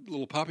that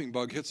little popping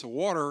bug hits the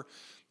water,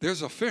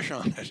 there's a fish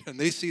on it, and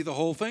they see the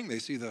whole thing. They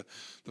see the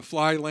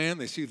fly land,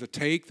 they see the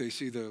take, they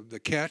see the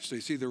catch, they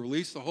see the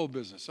release, the whole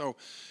business. So,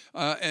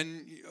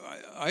 and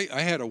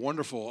I had a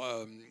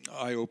wonderful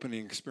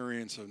eye-opening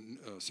experience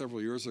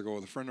several years ago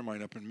with a friend of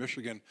mine up in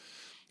Michigan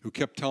who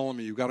kept telling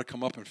me, you got to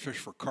come up and fish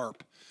for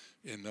carp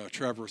in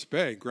Traverse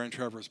Bay, Grand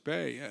Traverse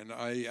Bay. And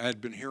I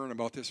had been hearing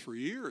about this for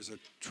years,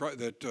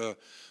 that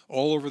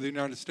all over the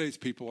United States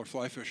people are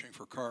fly fishing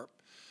for carp.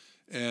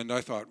 And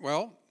I thought,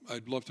 well,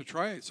 I'd love to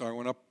try it. So I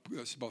went up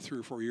about 3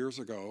 or 4 years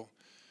ago,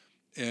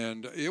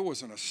 and it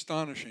was an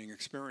astonishing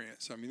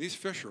experience. I mean, these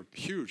fish are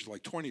huge,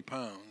 like 20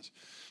 pounds,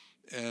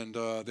 and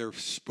they're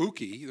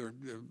spooky. They're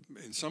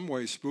in some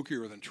ways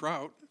spookier than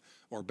trout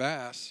or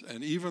bass.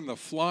 And even the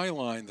fly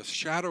line, the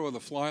shadow of the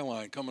fly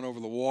line coming over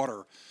the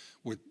water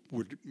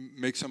would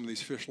make some of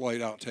these fish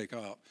light out, take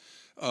out.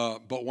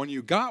 But when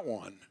you got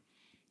one,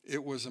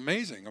 it was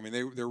amazing. I mean,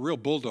 they're real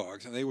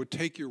bulldogs, and they would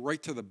take you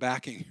right to the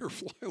backing of your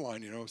fly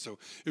line, So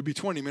it'd be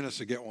 20 minutes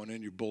to get one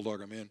in. You bulldog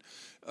them in.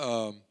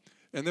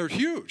 And they're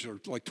huge. They're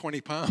like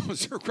 20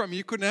 pounds. I mean,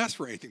 you couldn't ask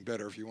for anything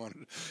better if you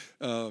wanted.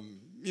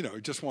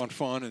 You just want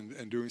fun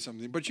and doing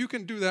something. But you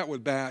can do that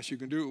with bass. You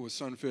can do it with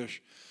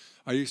sunfish.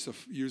 I used to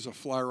use a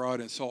fly rod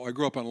in salt. I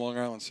grew up on Long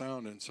Island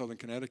Sound in southern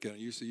Connecticut. I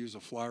used to use a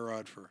fly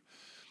rod for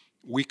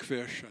weak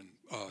fish and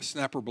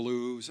snapper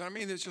blues. I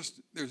mean,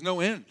 there's no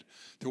end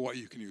to what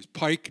you can use.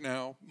 Pike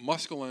now,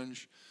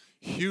 muskellunge,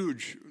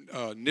 huge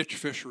niche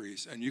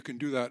fisheries, and you can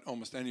do that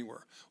almost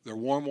anywhere. They're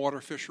warm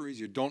water fisheries.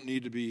 You don't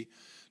need to be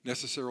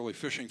necessarily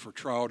fishing for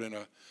trout in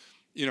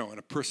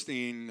a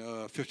pristine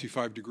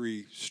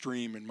 55-degree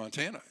stream in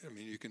Montana. I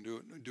mean, you can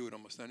do it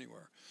almost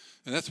anywhere,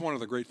 and that's one of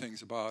the great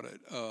things about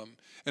it.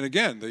 And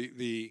again,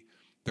 the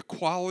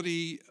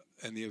quality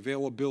and the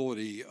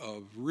availability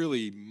of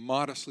really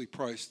modestly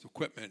priced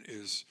equipment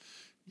is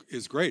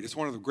great. It's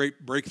one of the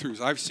great breakthroughs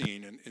I've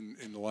seen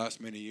in the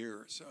last many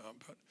years,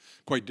 but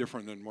quite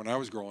different than when I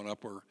was growing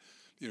up, where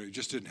you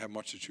just didn't have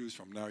much to choose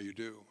from. Now you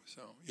do.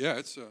 So yeah,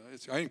 it's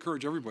I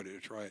encourage everybody to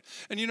try it.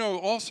 And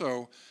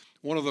also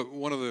one of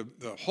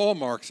the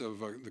hallmarks of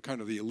the kind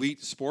of the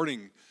elite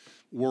sporting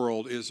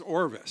world is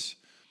Orvis.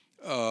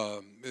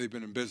 They've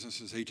been in business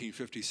since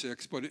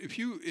 1856. But if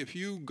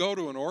you go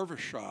to an Orvis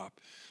shop,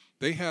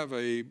 they have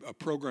a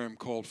program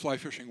called Fly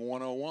Fishing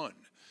 101,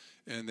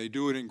 and they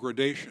do it in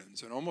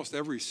gradations. And almost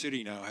every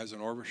city now has an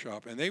Orvis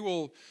shop, and they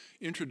will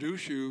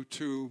introduce you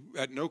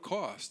at no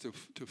cost to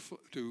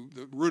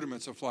the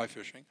rudiments of fly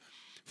fishing,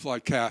 fly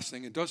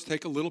casting. It does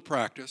take a little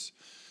practice,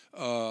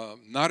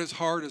 not as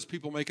hard as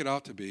people make it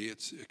out to be.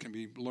 It can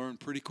be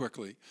learned pretty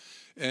quickly,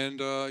 and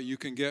you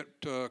can get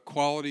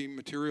quality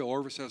material.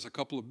 Orvis has a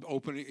couple of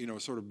opening,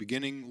 sort of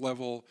beginning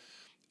level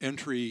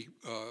entry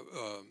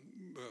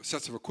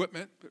sets of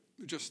equipment,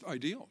 just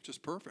ideal,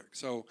 just perfect.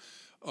 So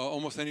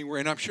almost anywhere,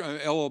 and I'm sure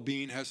LL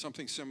Bean has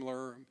something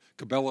similar,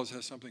 Cabela's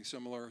has something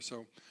similar,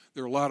 so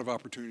there are a lot of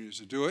opportunities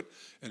to do it.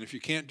 And if you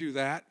can't do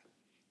that,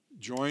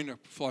 join a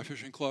fly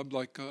fishing club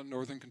like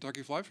Northern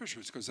Kentucky Fly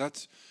Fishers, because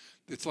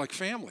it's like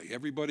family.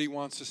 Everybody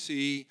wants to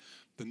see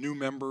the new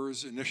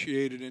members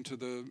initiated into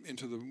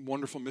the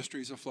wonderful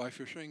mysteries of fly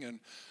fishing. And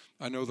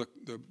I know the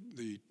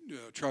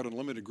Trout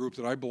Unlimited group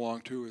that I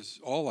belong to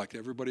is all like that.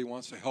 Everybody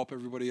wants to help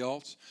everybody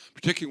else,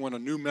 particularly when a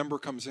new member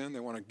comes in.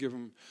 They want to give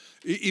them,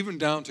 even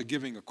down to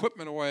giving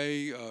equipment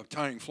away,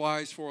 tying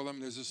flies for them.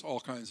 There's just all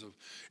kinds of,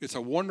 it's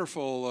a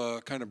wonderful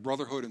kind of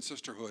brotherhood and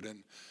sisterhood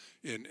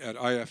at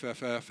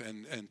IFFF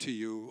and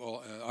TU.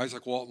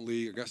 Isaac Walton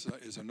League, I guess,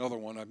 is another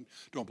one. I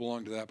don't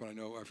belong to that, but I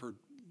know I've heard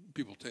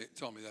people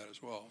tell me that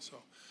as well.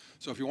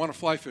 So if you want to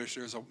fly fish,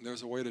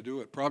 there's a way to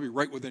do it, probably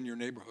right within your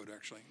neighborhood,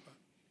 actually.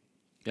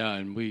 Yeah,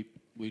 and we'd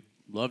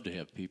love to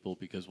have people,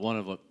 because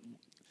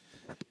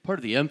part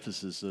of the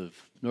emphasis of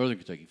Northern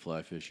Kentucky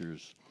Fly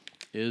Fishers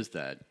is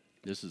that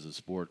this is a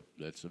sport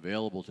that's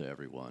available to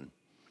everyone.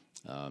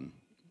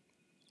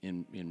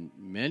 In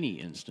many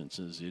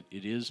instances, it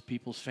is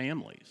people's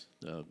families.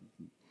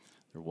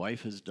 Their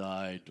wife has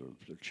died, or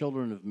their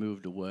children have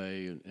moved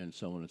away, and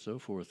so on and so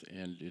forth,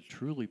 and it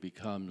truly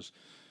becomes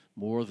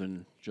more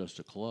than just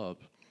a club.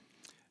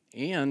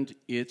 And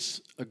it's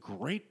a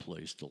great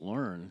place to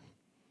learn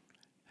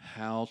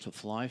how to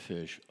fly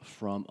fish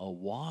from a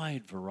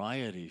wide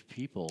variety of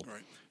people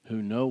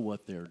who know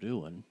what they're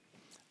doing.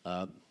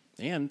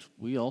 And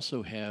we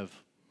also have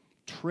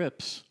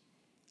trips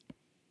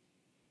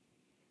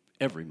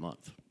every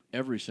month,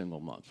 every single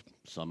month.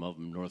 Some of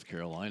them North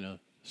Carolina,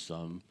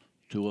 some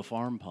to a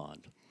farm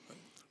pond.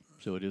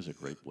 So it is a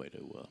great way to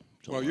well,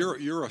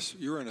 learn.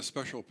 you're in a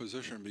special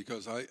position,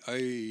 because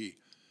I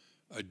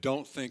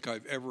don't think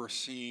I've ever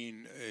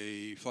seen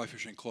a fly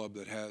fishing club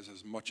that has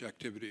as much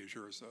activity as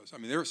yours does. I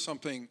mean, there's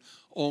something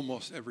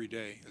almost every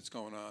day that's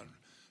going on.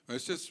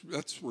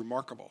 That's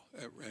remarkable.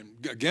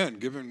 And again,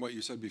 given what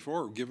you said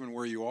before, given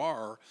where you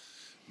are,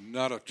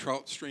 not a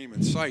trout stream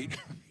in sight,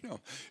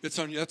 that's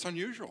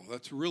unusual.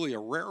 That's really a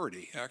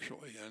rarity,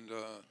 actually,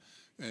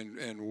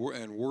 and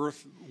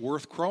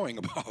worth crowing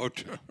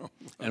about.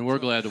 And we're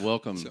glad to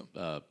welcome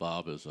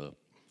Bob as a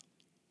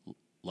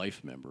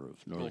life member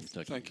of Northern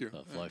Kentucky Thank you.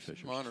 Fly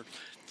Fishers. I'm honored.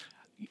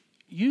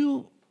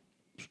 You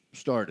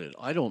started,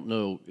 I don't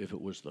know if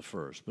it was the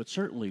first, but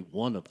certainly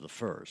one of the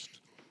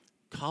first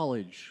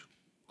college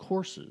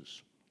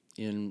courses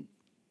in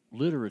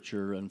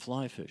literature and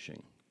fly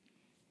fishing.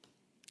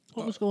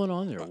 What was going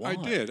on there? Why? I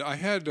did. I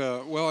had,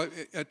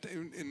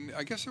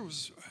 I guess it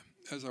was,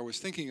 as I was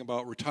thinking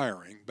about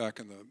retiring back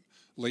in the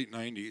late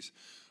 90s,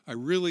 I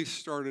really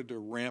started to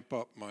ramp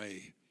up my,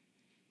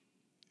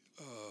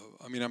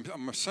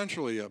 I'm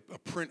essentially a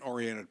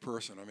print-oriented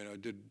person. I mean, I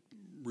did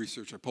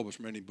research, I published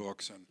many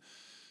books, and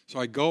so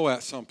I go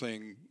at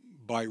something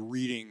by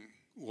reading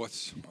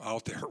what's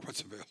out there,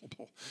 what's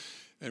available.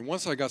 And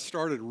once I got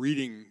started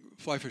reading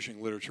fly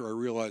fishing literature, I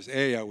realized,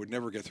 A, I would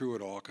never get through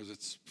it all because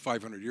it's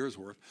 500 years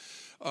worth,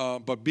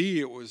 but B,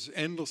 it was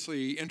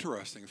endlessly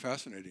interesting,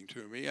 fascinating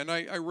to me. And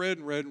I read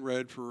and read and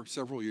read for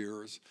several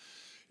years,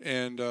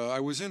 and I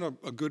was in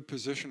a good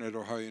position at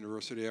Ohio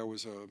University. I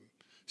was a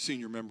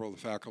senior member of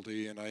the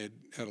faculty, and I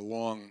had a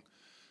long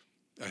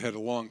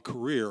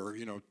career,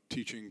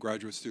 teaching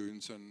graduate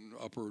students and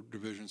upper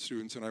division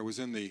students, and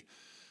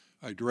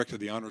I directed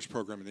the honors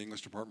program in the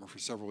English department for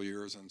several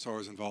years, and so I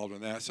was involved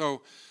in that.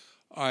 So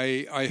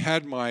I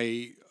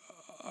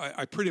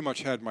pretty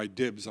much had my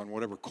dibs on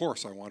whatever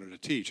course I wanted to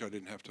teach. I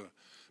didn't have to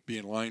be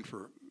in line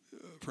for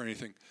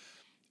anything.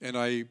 And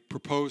I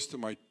proposed to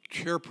my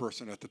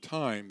chairperson at the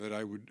time that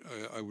I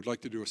would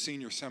like to do a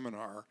senior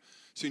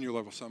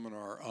level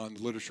seminar on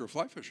the literature of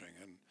fly fishing,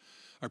 and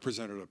I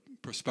presented a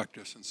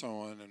prospectus and so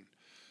on,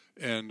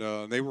 and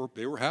they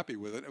were happy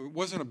with it. It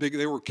wasn't a big.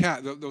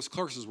 Those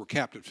courses were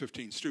capped at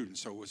 15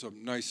 students, so it was a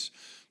nice,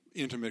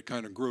 intimate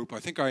kind of group. I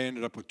think I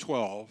ended up with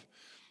 12.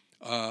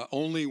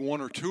 Only one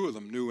or two of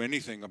them knew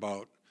anything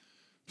about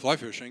fly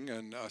fishing,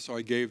 and so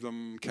I gave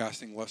them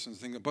casting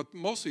lessons, but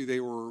mostly they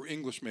were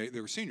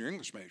senior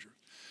English majors.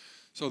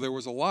 So there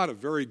was a lot of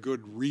very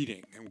good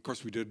reading, and of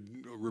course we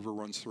did River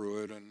Runs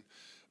Through It, and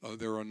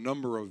there are a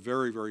number of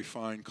very, very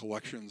fine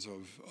collections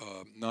of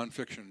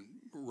nonfiction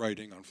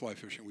writing on fly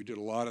fishing. We did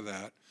a lot of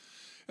that.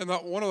 And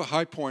one of the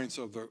high points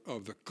of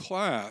the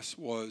class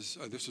was,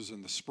 this was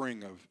in the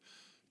spring of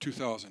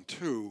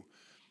 2002,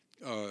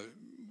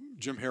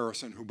 Jim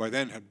Harrison, who by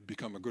then had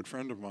become a good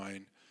friend of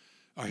mine,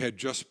 I had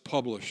just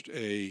published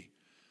a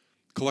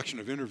collection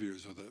of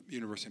interviews with the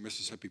University of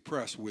Mississippi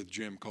Press with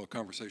Jim called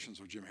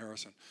Conversations with Jim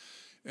Harrison.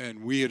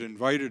 And we had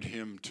invited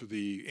him to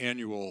the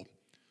annual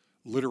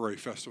literary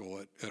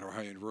festival at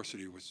Ohio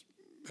University,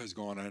 has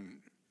gone on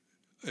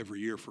every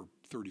year for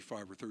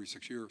 35 or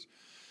 36 years.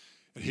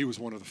 And he was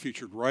one of the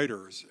featured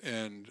writers.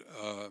 And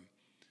I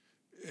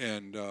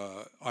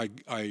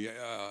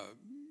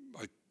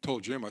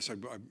told Jim, I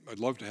said, I'd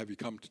love to have you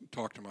come to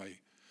talk to my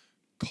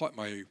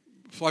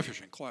fly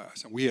fishing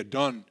class. And we had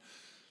done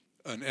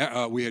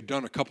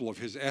a couple of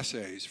his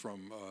essays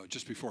from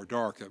Just Before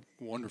Dark, a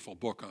wonderful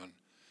book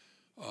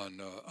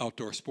on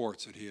outdoor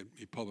sports that he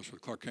published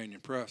with Clark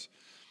Canyon Press.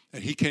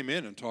 And he came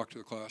in and talked to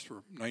the class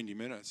for 90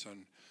 minutes,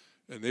 and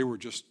they were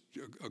just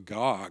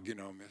agog. Here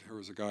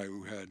was a guy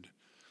who had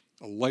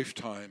a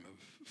lifetime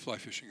of fly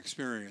fishing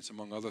experience,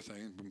 among other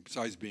things,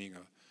 besides being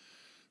a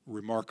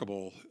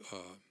remarkable,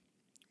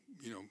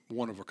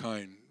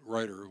 one-of-a-kind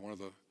writer. One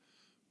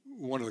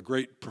of the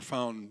great,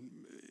 profound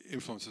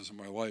influences in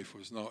my life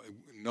was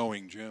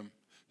knowing Jim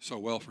so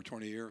well for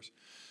 20 years.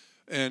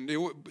 And it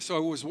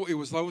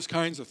was those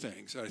kinds of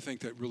things, I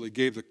think, that really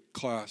gave the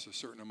class a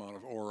certain amount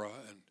of aura,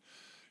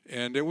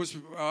 and it was,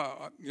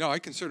 I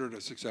considered it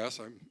a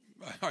success.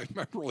 I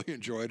really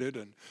enjoyed it,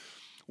 and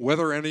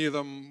whether any of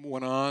them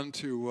went on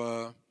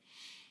to,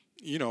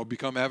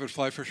 become avid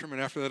fly fishermen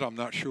after that, I'm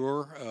not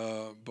sure.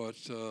 But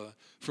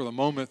for the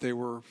moment, they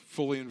were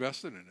fully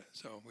invested in it,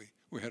 so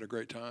we had a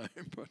great time.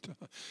 But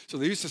so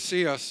they used to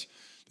see us.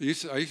 I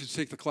used to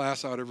take the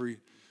class out every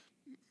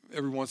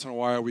once in a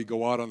while. We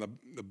go out on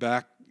the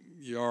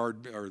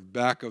backyard or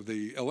back of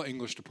the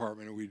English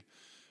department, and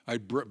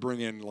I'd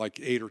bring in like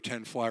 8 or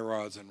 10 fly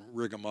rods and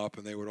rig them up,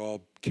 and they would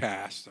all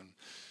cast,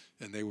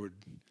 and they would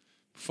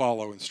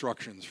follow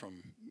instructions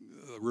from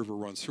The River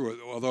Runs Through It.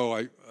 Although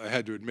I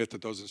had to admit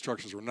that those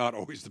instructions were not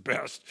always the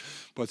best,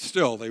 but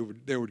still they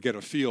would get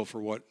a feel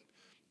for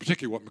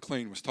particularly what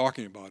McLean was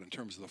talking about in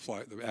terms of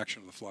the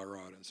action of the fly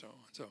rod and so on.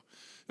 So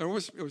it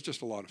was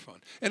just a lot of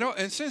fun.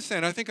 And since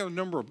then, I think a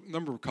number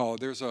of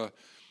colleges.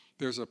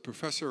 There's a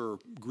Professor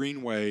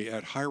Greenway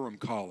at Hiram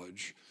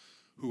College,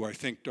 who I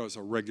think does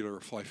a regular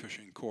fly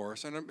fishing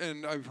course,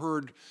 and I've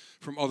heard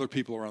from other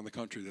people around the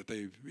country that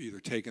they've either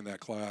taken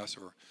that class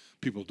or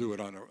people do it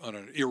on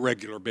an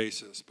irregular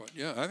basis. But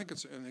yeah, I think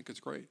it's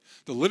great.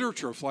 The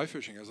literature of fly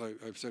fishing, as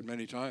I've said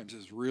many times,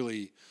 is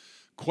really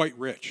quite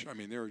rich. I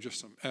mean, there are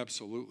just some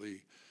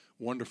absolutely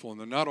wonderful, and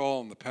they're not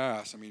all in the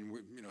past. I mean,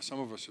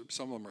 some of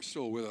them are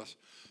still with us.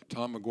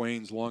 Tom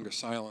McGuane's Longest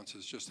Silence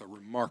is just a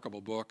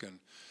remarkable book, and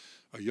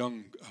a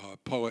young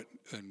poet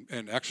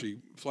and actually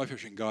fly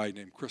fishing guide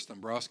named Chris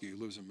Dombrowski, who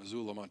lives in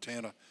Missoula,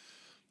 Montana,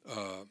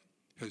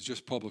 has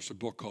just published a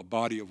book called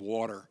Body of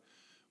Water,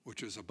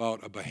 which is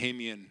about a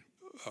Bahamian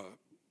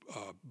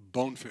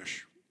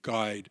bonefish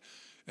guide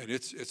And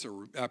it's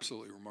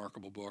absolutely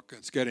remarkable book.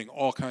 It's getting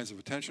all kinds of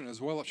attention, as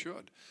well it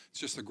should. It's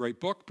just a great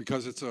book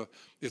because it's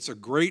a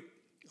great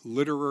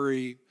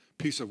literary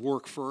piece of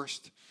work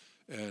first,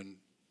 and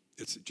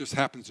it just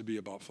happens to be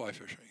about fly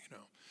fishing,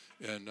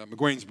 And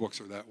McGuane's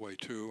books are that way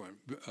too.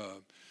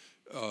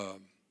 And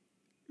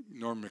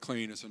Norman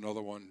McLean is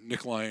another one.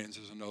 Nick Lyons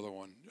is another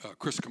one.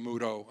 Chris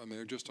Camuto. I mean,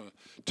 they're just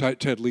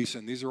Ted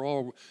Leeson. These are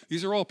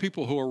all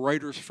people who are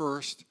writers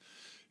first,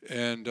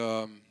 and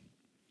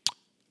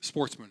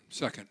sportsmen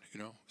second.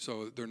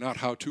 So they're not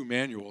how-to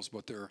manuals,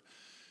 but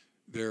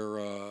they're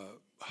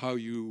how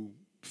you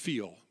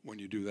feel when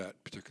you do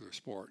that particular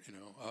sport.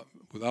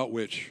 Without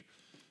which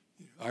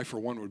I, for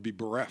one, would be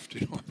bereft.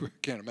 I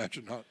can't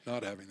imagine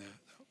not having that.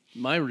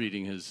 My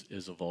reading has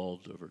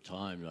evolved over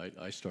time.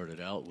 I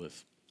started out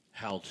with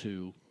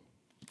how-to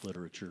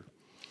literature,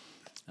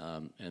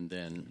 and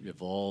then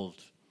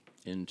evolved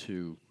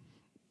into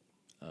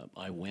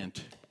I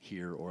went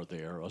here or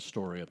there, a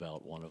story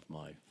about one of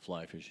my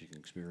fly fishing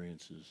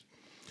experiences.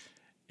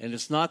 And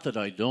it's not that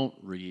I don't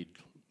read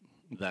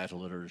that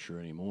literature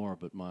anymore,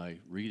 but my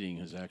reading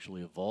has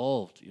actually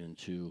evolved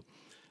into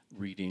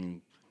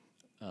reading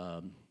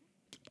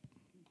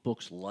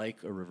books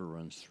like A River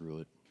Runs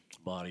Through It,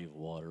 Body of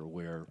Water,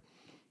 where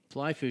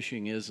fly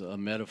fishing is a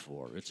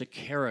metaphor. It's a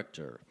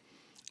character,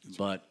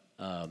 but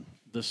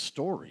the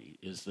story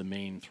is the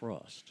main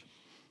thrust.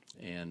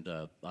 And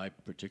I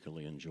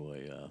particularly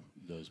enjoy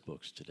those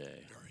books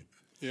today. Right.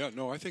 Yeah,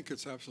 no, I think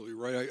it's absolutely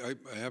right.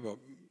 I have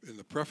in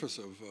the preface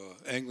of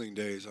Angling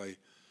Days, I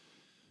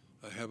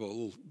have a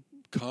little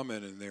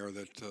comment in there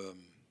that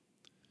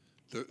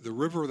the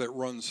river that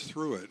runs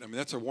through it. I mean,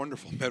 that's a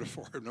wonderful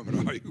metaphor, no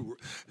matter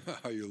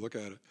how you look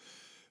at it.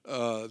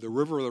 The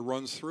river that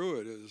runs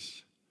through it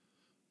is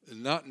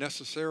not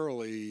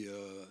necessarily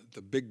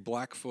the Big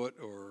Blackfoot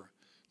or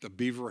the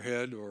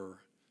Beaverhead or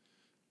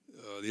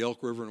the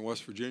Elk River in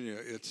West Virginia.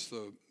 It's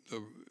the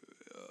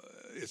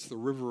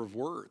river of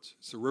words.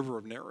 It's the river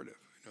of narrative.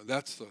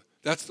 That's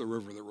the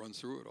river that runs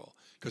through it all,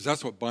 because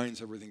that's what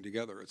binds everything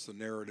together. It's the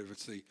narrative.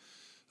 It's the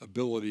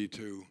ability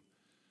to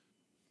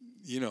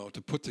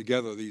put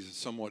together these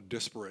somewhat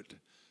disparate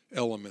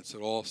elements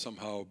that all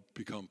somehow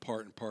become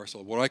part and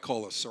parcel of what I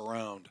call a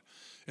surround,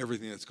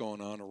 everything that's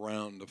going on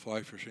around the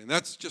fly fishing. And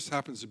that just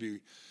happens to be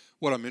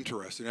what I'm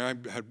interested in. I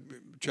had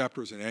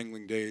chapters in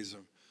Angling Days.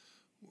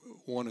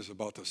 One is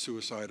about the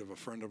suicide of a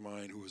friend of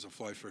mine who was a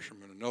fly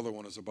fisherman. Another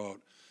one is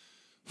about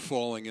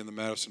falling in the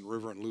Madison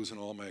River and losing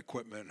all my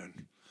equipment.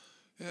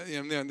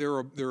 And then there are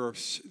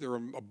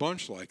a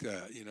bunch like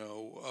that.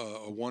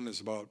 One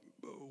is about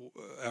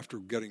after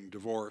getting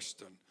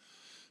divorced and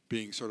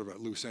being sort of at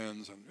loose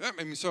ends. And I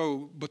mean,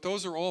 but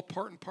those are all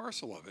part and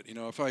parcel of it.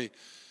 If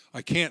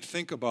I can't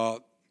think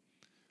about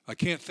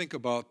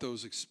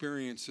those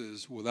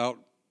experiences without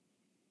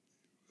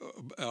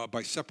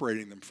by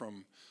separating them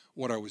from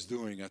what I was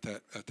doing at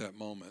that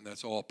moment.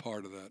 That's all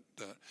part of that.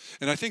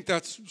 And I think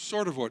that's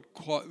sort of what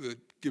that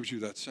gives you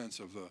that sense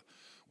of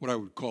what I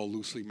would call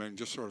loosely,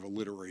 just sort of a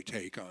literary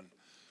take on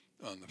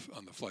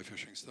the fly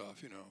fishing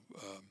stuff.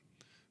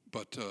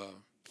 But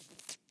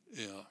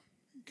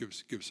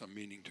gives some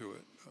meaning to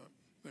it.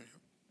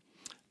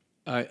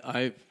 Anyway.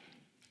 I've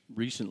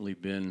recently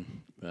been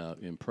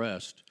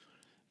impressed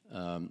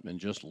and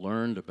just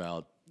learned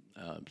about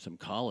some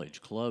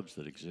college clubs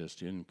that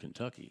exist in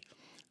Kentucky.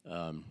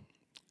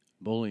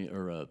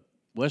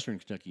 Western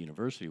Kentucky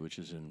University, which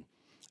is in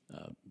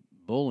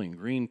Bowling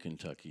Green,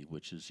 Kentucky,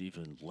 which is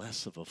even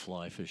less of a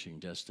fly fishing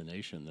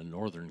destination than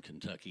Northern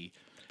Kentucky,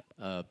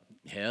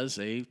 has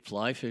a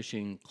fly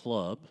fishing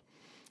club,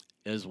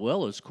 as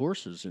well as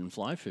courses in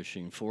fly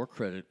fishing,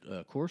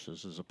 4-credit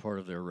courses as a part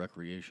of their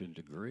recreation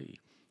degree.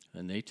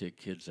 And they take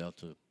kids out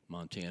to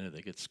Montana.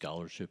 They get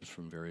scholarships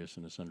from various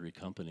and sundry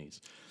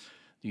companies.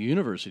 The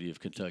University of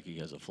Kentucky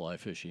has a fly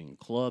fishing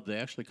club. They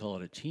actually call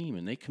it a team,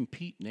 and they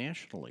compete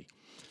nationally.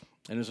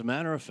 And as a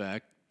matter of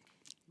fact,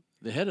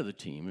 the head of the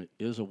team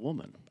is a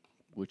woman,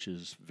 which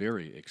is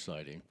very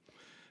exciting.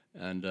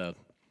 And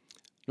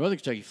Northern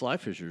Kentucky Fly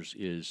Fishers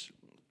is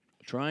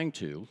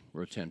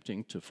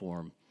attempting to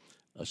form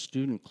a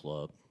student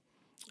club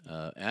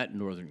at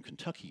Northern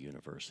Kentucky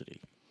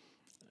University.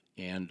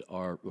 And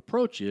our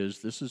approach is,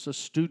 this is a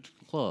student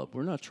club.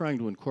 We're not trying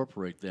to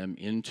incorporate them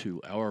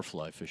into our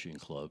fly fishing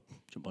club.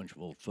 It's a bunch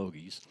of old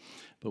fogies.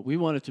 But we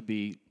want it to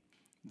be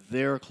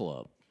their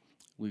club.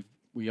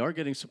 We are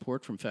getting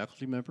support from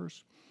faculty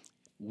members.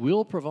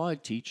 We'll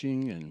provide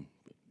teaching and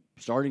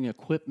starting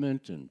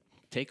equipment and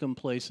take them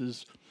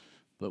places,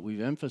 but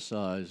we've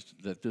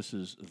emphasized that this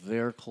is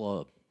their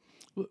club.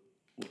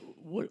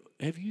 What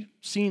have you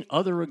seen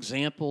other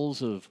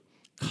examples of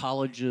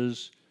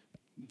colleges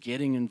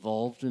getting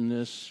involved in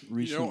this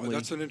recently?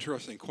 That's an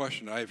interesting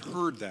question. I've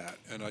heard that,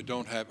 and I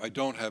don't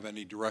have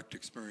any direct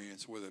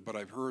experience with it, but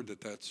I've heard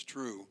that that's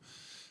true.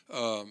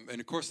 And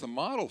of course, the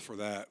model for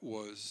that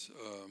was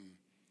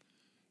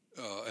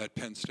at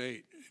Penn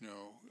State.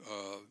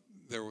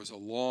 There was a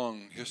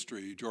long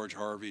history. George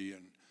Harvey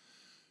and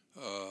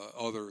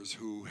others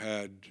who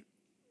had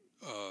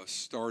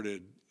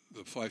started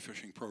the fly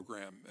fishing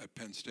program at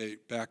Penn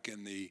State back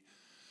in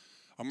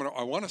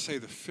I want to say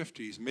the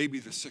 50s, maybe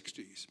the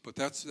 60s, but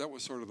that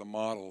was sort of the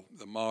model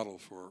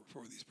for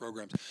these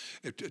programs.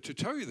 To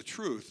tell you the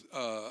truth,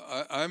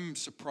 I'm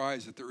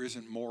surprised that there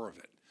isn't more of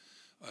it,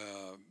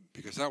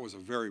 because that was a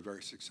very,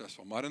 very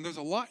successful model. And there's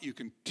a lot you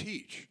can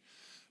teach.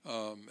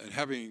 And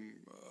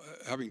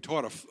having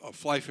taught a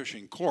fly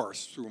fishing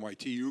course through my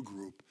TU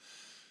group,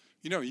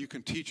 you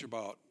can teach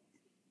about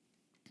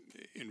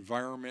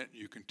environment,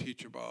 you can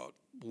teach about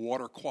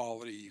water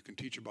quality, you can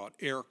teach about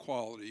air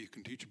quality, you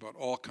can teach about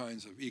all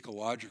kinds of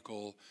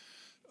ecological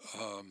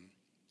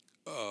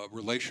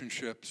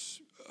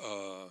relationships.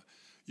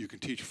 You can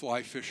teach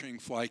fly fishing,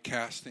 fly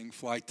casting,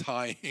 fly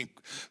tying,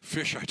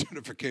 fish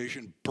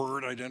identification,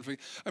 bird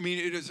identification. I mean,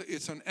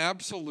 it's an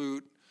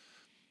absolute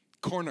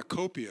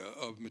cornucopia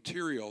of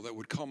material that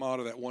would come out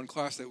of that one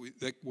class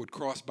that would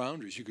cross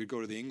boundaries. You could go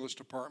to the English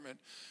department,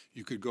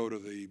 you could go to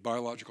the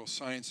biological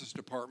sciences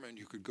department,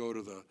 you could go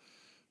to the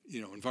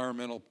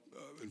environmental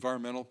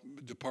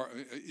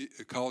department,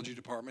 ecology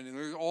department, and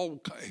there's all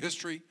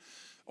history.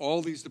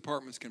 All these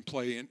departments can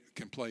play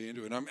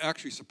into it. And I'm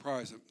actually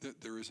surprised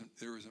that there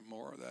isn't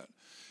more of that.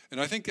 And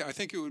I think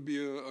it would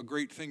be a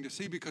great thing to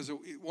see, because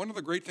one of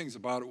the great things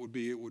about it would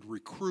be it would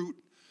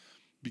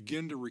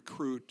begin to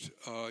recruit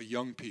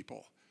young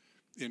people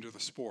into the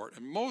sport.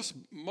 And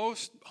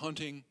most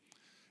hunting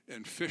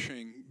and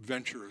fishing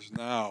ventures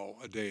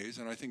nowadays,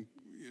 and I think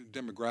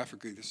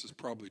demographically this is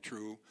probably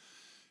true,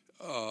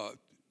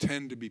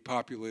 tend to be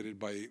populated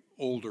by the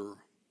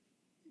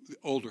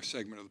older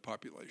segment of the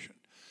population.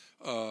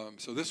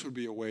 So this would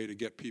be a way to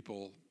get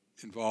people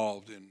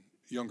involved, and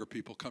younger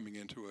people coming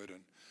into it,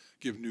 and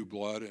give new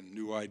blood and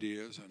new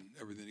ideas and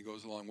everything that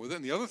goes along with it.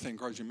 And the other thing,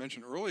 Carl, you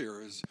mentioned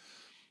earlier, is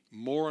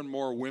more and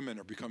more women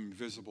are becoming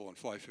visible in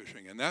fly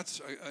fishing. And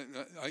that's,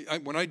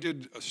 when I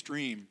did a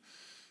stream,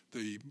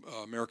 the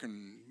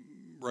American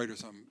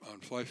writers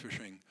on fly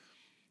fishing,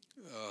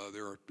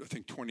 there are, I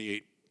think,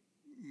 28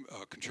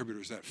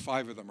 contributors, that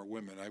 5 of them are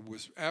women. I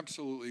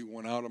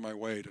went out of my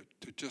way to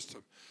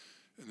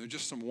and there are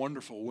just some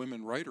wonderful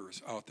women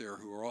writers out there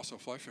who are also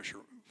fly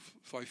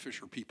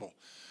fisher people.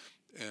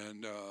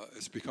 And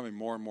it's becoming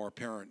more and more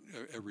apparent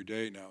every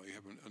day now. You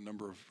have a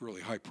number of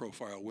really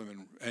high-profile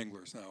women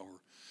anglers now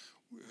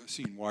who are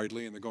seen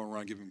widely, and they're going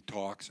around giving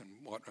talks and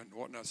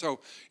whatnot.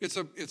 So it's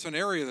an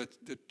area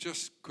that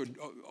just could,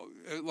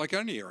 like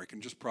any area,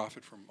 can just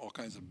profit from all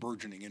kinds of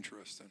burgeoning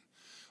interest and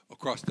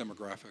across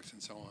demographics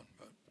and so on.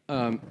 But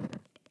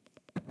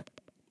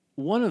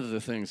one of the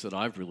things that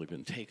I've really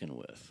been taken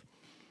with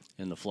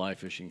in the fly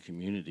fishing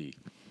community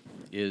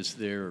is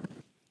their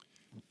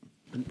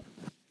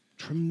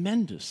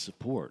tremendous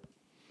support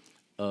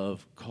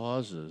of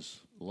causes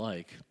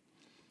like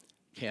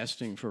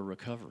casting for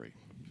recovery,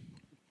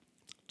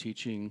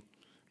 teaching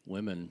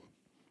women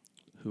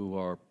who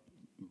are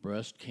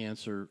breast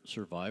cancer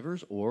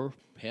survivors or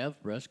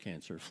have breast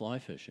cancer fly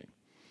fishing.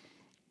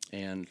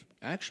 And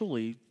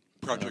actually,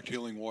 Project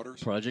Healing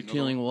Waters. Project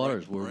Healing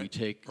Waters, right, where right, we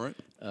take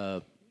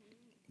right.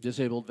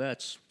 Disabled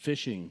vets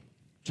fishing,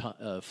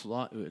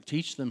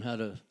 teach them how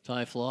to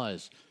tie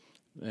flies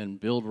and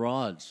build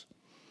rods.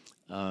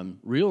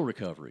 Real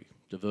recovery,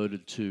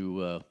 devoted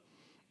to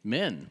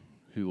men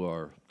who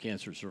are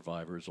cancer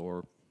survivors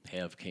or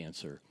have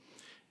cancer.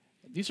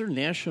 These are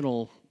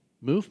national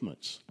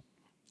movements.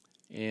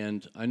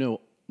 And I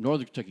know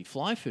Northern Kentucky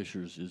Fly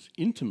Fishers is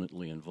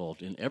intimately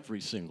involved in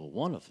every single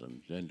one of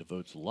them and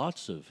devotes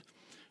lots of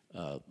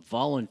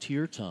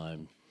volunteer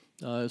time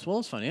as well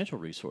as financial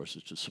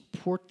resources to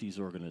support these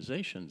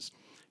organizations.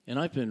 And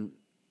I've been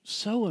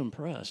so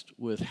impressed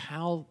with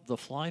how the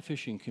fly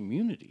fishing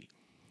community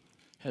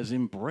has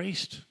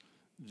embraced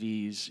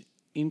these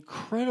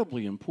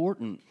incredibly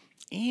important,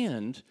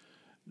 and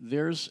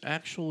there's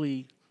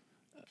actually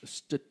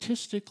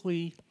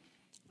statistically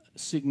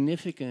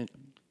significant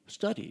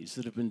studies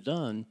that have been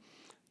done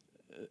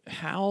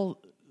how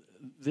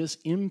this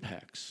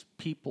impacts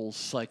people's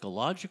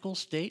psychological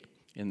state,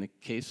 in the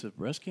case of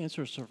breast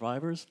cancer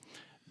survivors,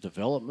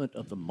 development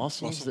of the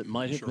muscles that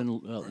might have been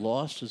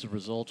lost as a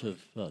result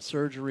of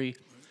surgery,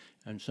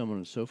 and so on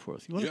and so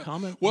forth. You want to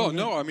comment? Well,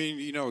 no, I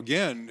mean,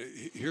 again,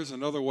 here's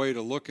another way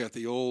to look at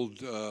the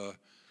old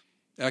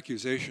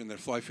accusation that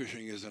fly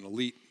fishing is an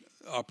elite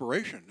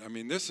operation. I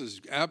mean, this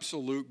is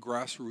absolute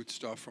grassroots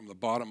stuff from the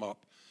bottom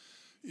up,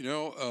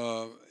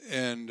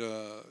 and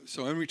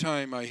so every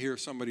time I hear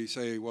somebody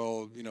say,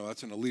 well,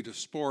 that's an elitist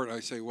sport,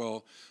 I say,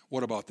 well,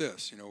 what about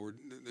this?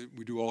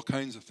 We do all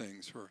kinds of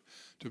things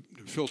to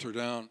filter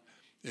down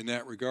in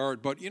that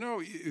regard. But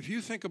if you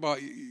think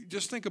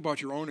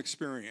about your own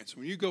experience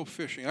when you go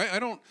fishing. I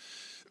don't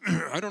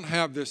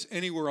have this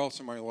anywhere else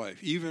in my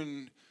life.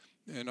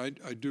 And I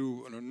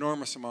do an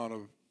enormous amount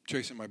of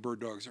chasing my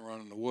bird dogs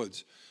around in the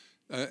woods.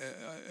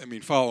 I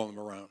mean, following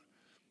them around.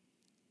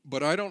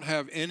 But I don't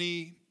have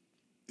any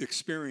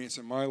experience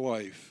in my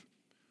life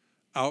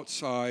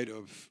outside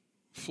of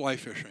fly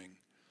fishing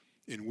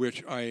in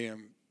which I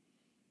am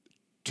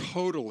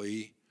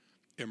totally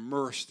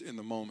immersed in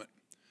the moment.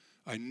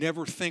 I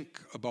never think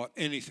about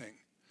anything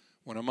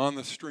When I'm on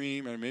the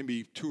stream, and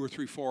maybe 2 or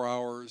 3, 4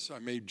 hours, I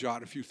may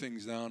jot a few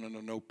things down in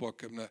a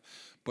notebook,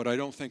 but I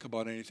don't think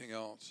about anything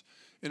else.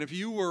 And if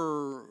you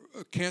were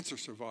a cancer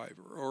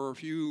survivor, or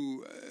if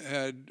you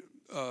had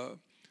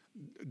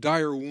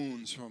dire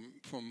wounds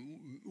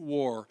from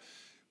war,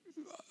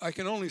 I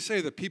can only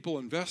say that people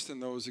invest in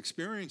those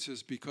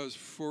experiences because,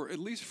 at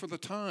least for the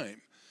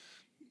time,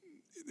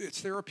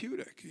 it's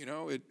therapeutic. You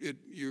know,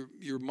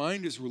 your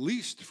mind is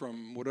released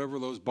from whatever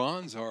those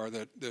bonds are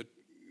that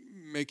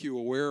make you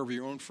aware of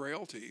your own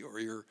frailty, or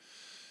your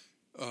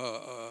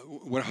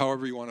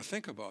however you want to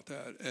think about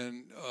that.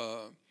 And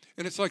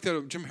it's like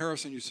that. Jim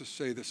Harrison used to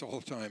say this all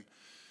the time.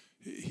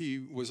 He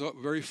was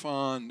very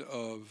fond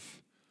of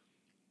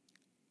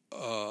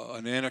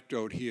an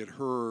anecdote he had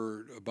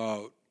heard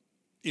about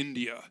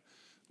India,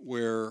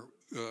 where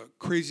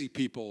crazy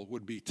people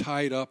would be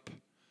tied up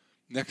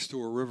next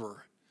to a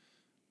river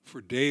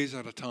for days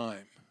at a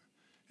time,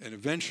 and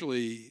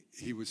eventually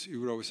he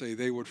would always say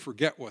they would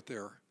forget what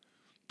their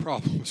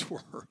problems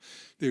were.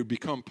 They would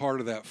become part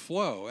of that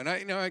flow. And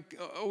I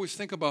always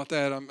think about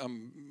that.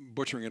 I'm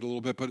butchering it a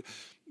little bit, but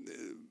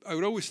I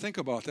would always think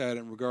about that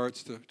in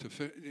regards to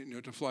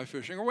fly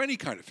fishing, or any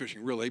kind of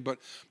fishing really, but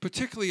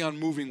particularly on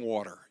moving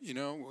water. You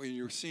know, when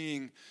you're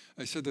seeing,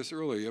 I said this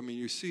earlier, I mean,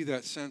 you see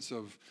that sense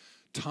of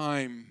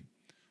time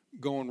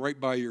going right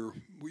by your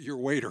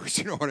waders,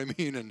 you know what I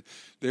mean? And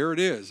there it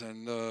is.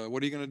 And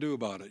what are you going to do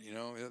about it? You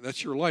know,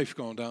 that's your life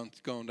going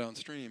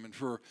downstream. And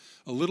for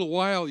a little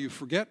while, you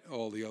forget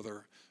all the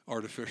other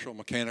artificial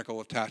mechanical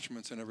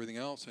attachments and everything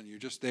else, and you're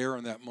just there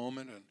in that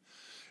moment.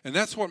 And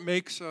that's what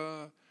makes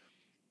the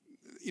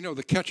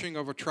catching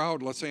of a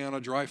trout, let's say on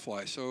a dry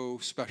fly, so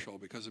special,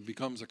 because it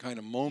becomes a kind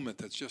of moment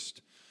that's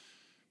just,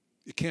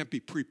 it can't be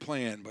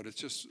pre-planned, but it's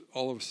just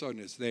all of a sudden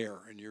it's there,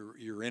 and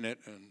you're in it.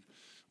 And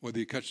whether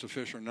you catch the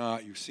fish or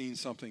not, you've seen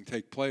something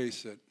take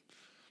place that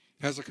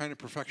has a kind of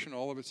perfection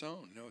all of its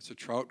own. You know, it's a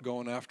trout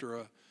going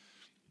after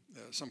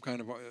some kind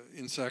of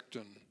insect,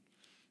 and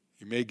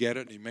you may get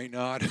it, and you may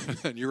not,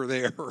 and you're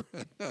there.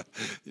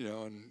 You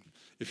know, and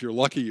if you're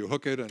lucky, you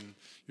hook it, and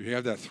you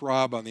have that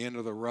throb on the end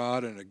of the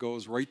rod, and it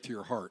goes right to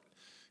your heart.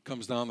 It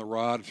comes down the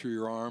rod through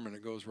your arm, and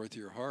it goes right to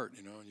your heart.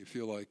 You know, and you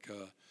feel like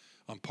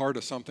I'm part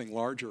of something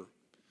larger,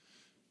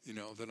 you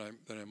know, than I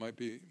might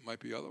be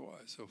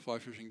otherwise. So fly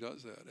fishing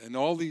does that, and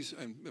all these,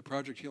 and the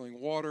Project Healing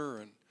Water,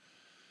 and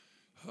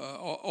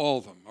all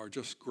of them are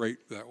just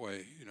great that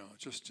way. You know,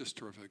 just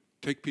terrific.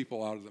 Take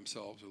people out of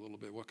themselves a little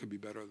bit. What could be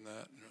better than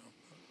that? You know.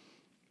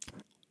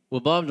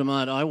 Well, Bob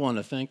DeMott, I want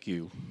to thank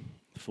you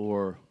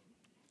for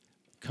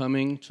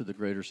coming to the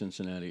greater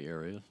Cincinnati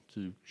area,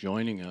 to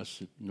joining us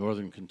at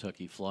Northern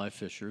Kentucky Fly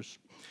Fishers,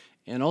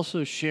 and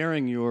also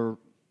sharing your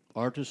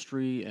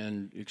artistry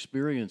and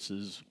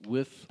experiences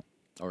with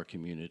our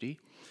community.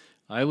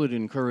 I would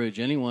encourage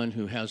anyone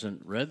who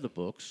hasn't read the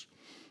books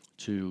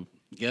to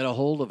get a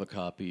hold of a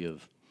copy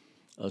of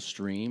A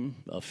Stream,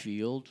 A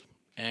Field,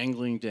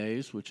 Angling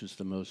Days, which is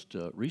the most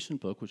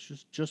recent book, which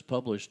was just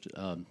published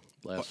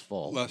last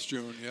fall. Last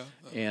June, yeah.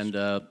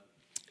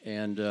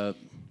 And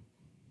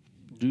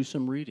do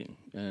some reading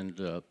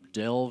and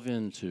delve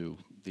into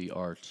the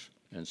art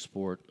and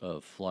sport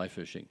of fly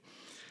fishing.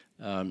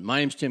 My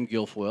name's Tim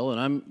Guilfoile, and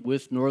I'm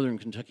with Northern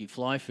Kentucky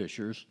Fly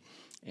Fishers,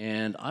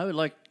 and I would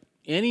like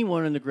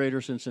anyone in the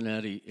greater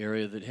Cincinnati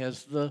area that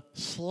has the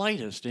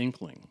slightest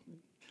inkling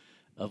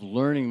of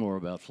learning more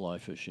about fly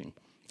fishing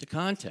to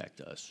contact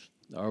us.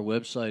 Our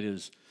website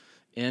is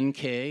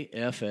nkff.org,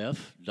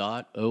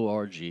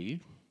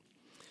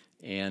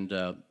 and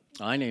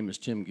my name is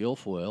Tim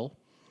Guilfoile,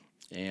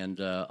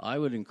 and I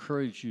would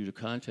encourage you to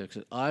contact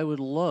us. I would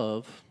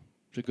love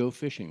to go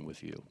fishing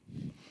with you.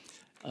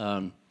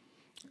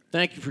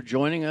 Thank you for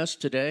joining us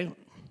today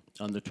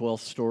on the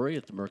 12th Story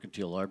at the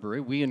Mercantile Library.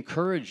 We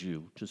encourage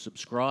you to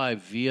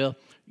subscribe via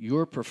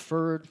your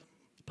preferred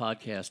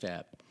podcast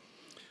app.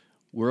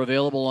 We're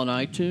available on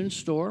iTunes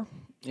Store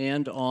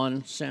and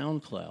on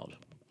SoundCloud.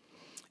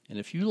 And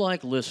if you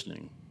like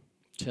listening,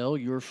 tell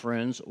your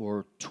friends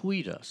or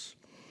tweet us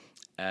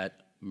at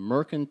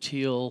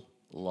Mercantile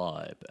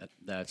Live.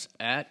 That's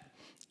at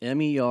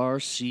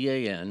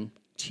MERCANTILELIB.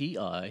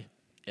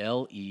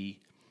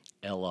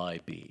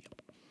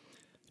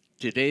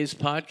 Today's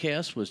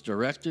podcast was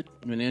directed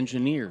and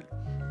engineered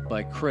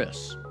by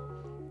Chris.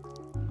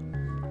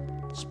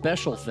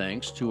 Special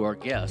thanks to our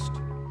guest,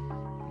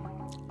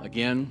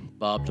 again,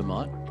 Bob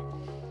DeMott.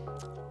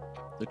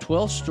 The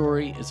 12th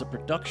Story is a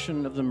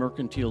production of the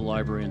Mercantile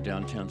Library in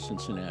downtown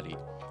Cincinnati.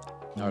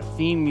 Our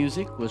theme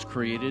music was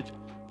created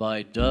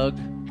by Doug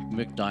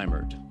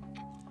McDimard.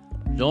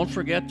 Don't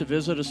forget to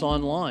visit us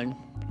online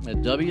at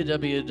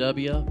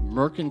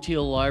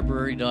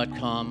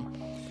www.mercantilelibrary.com,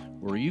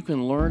 where you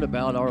can learn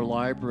about our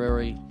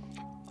library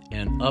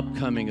and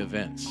upcoming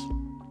events.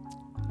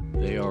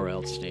 They are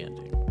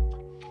outstanding.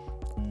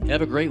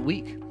 Have a great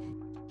week.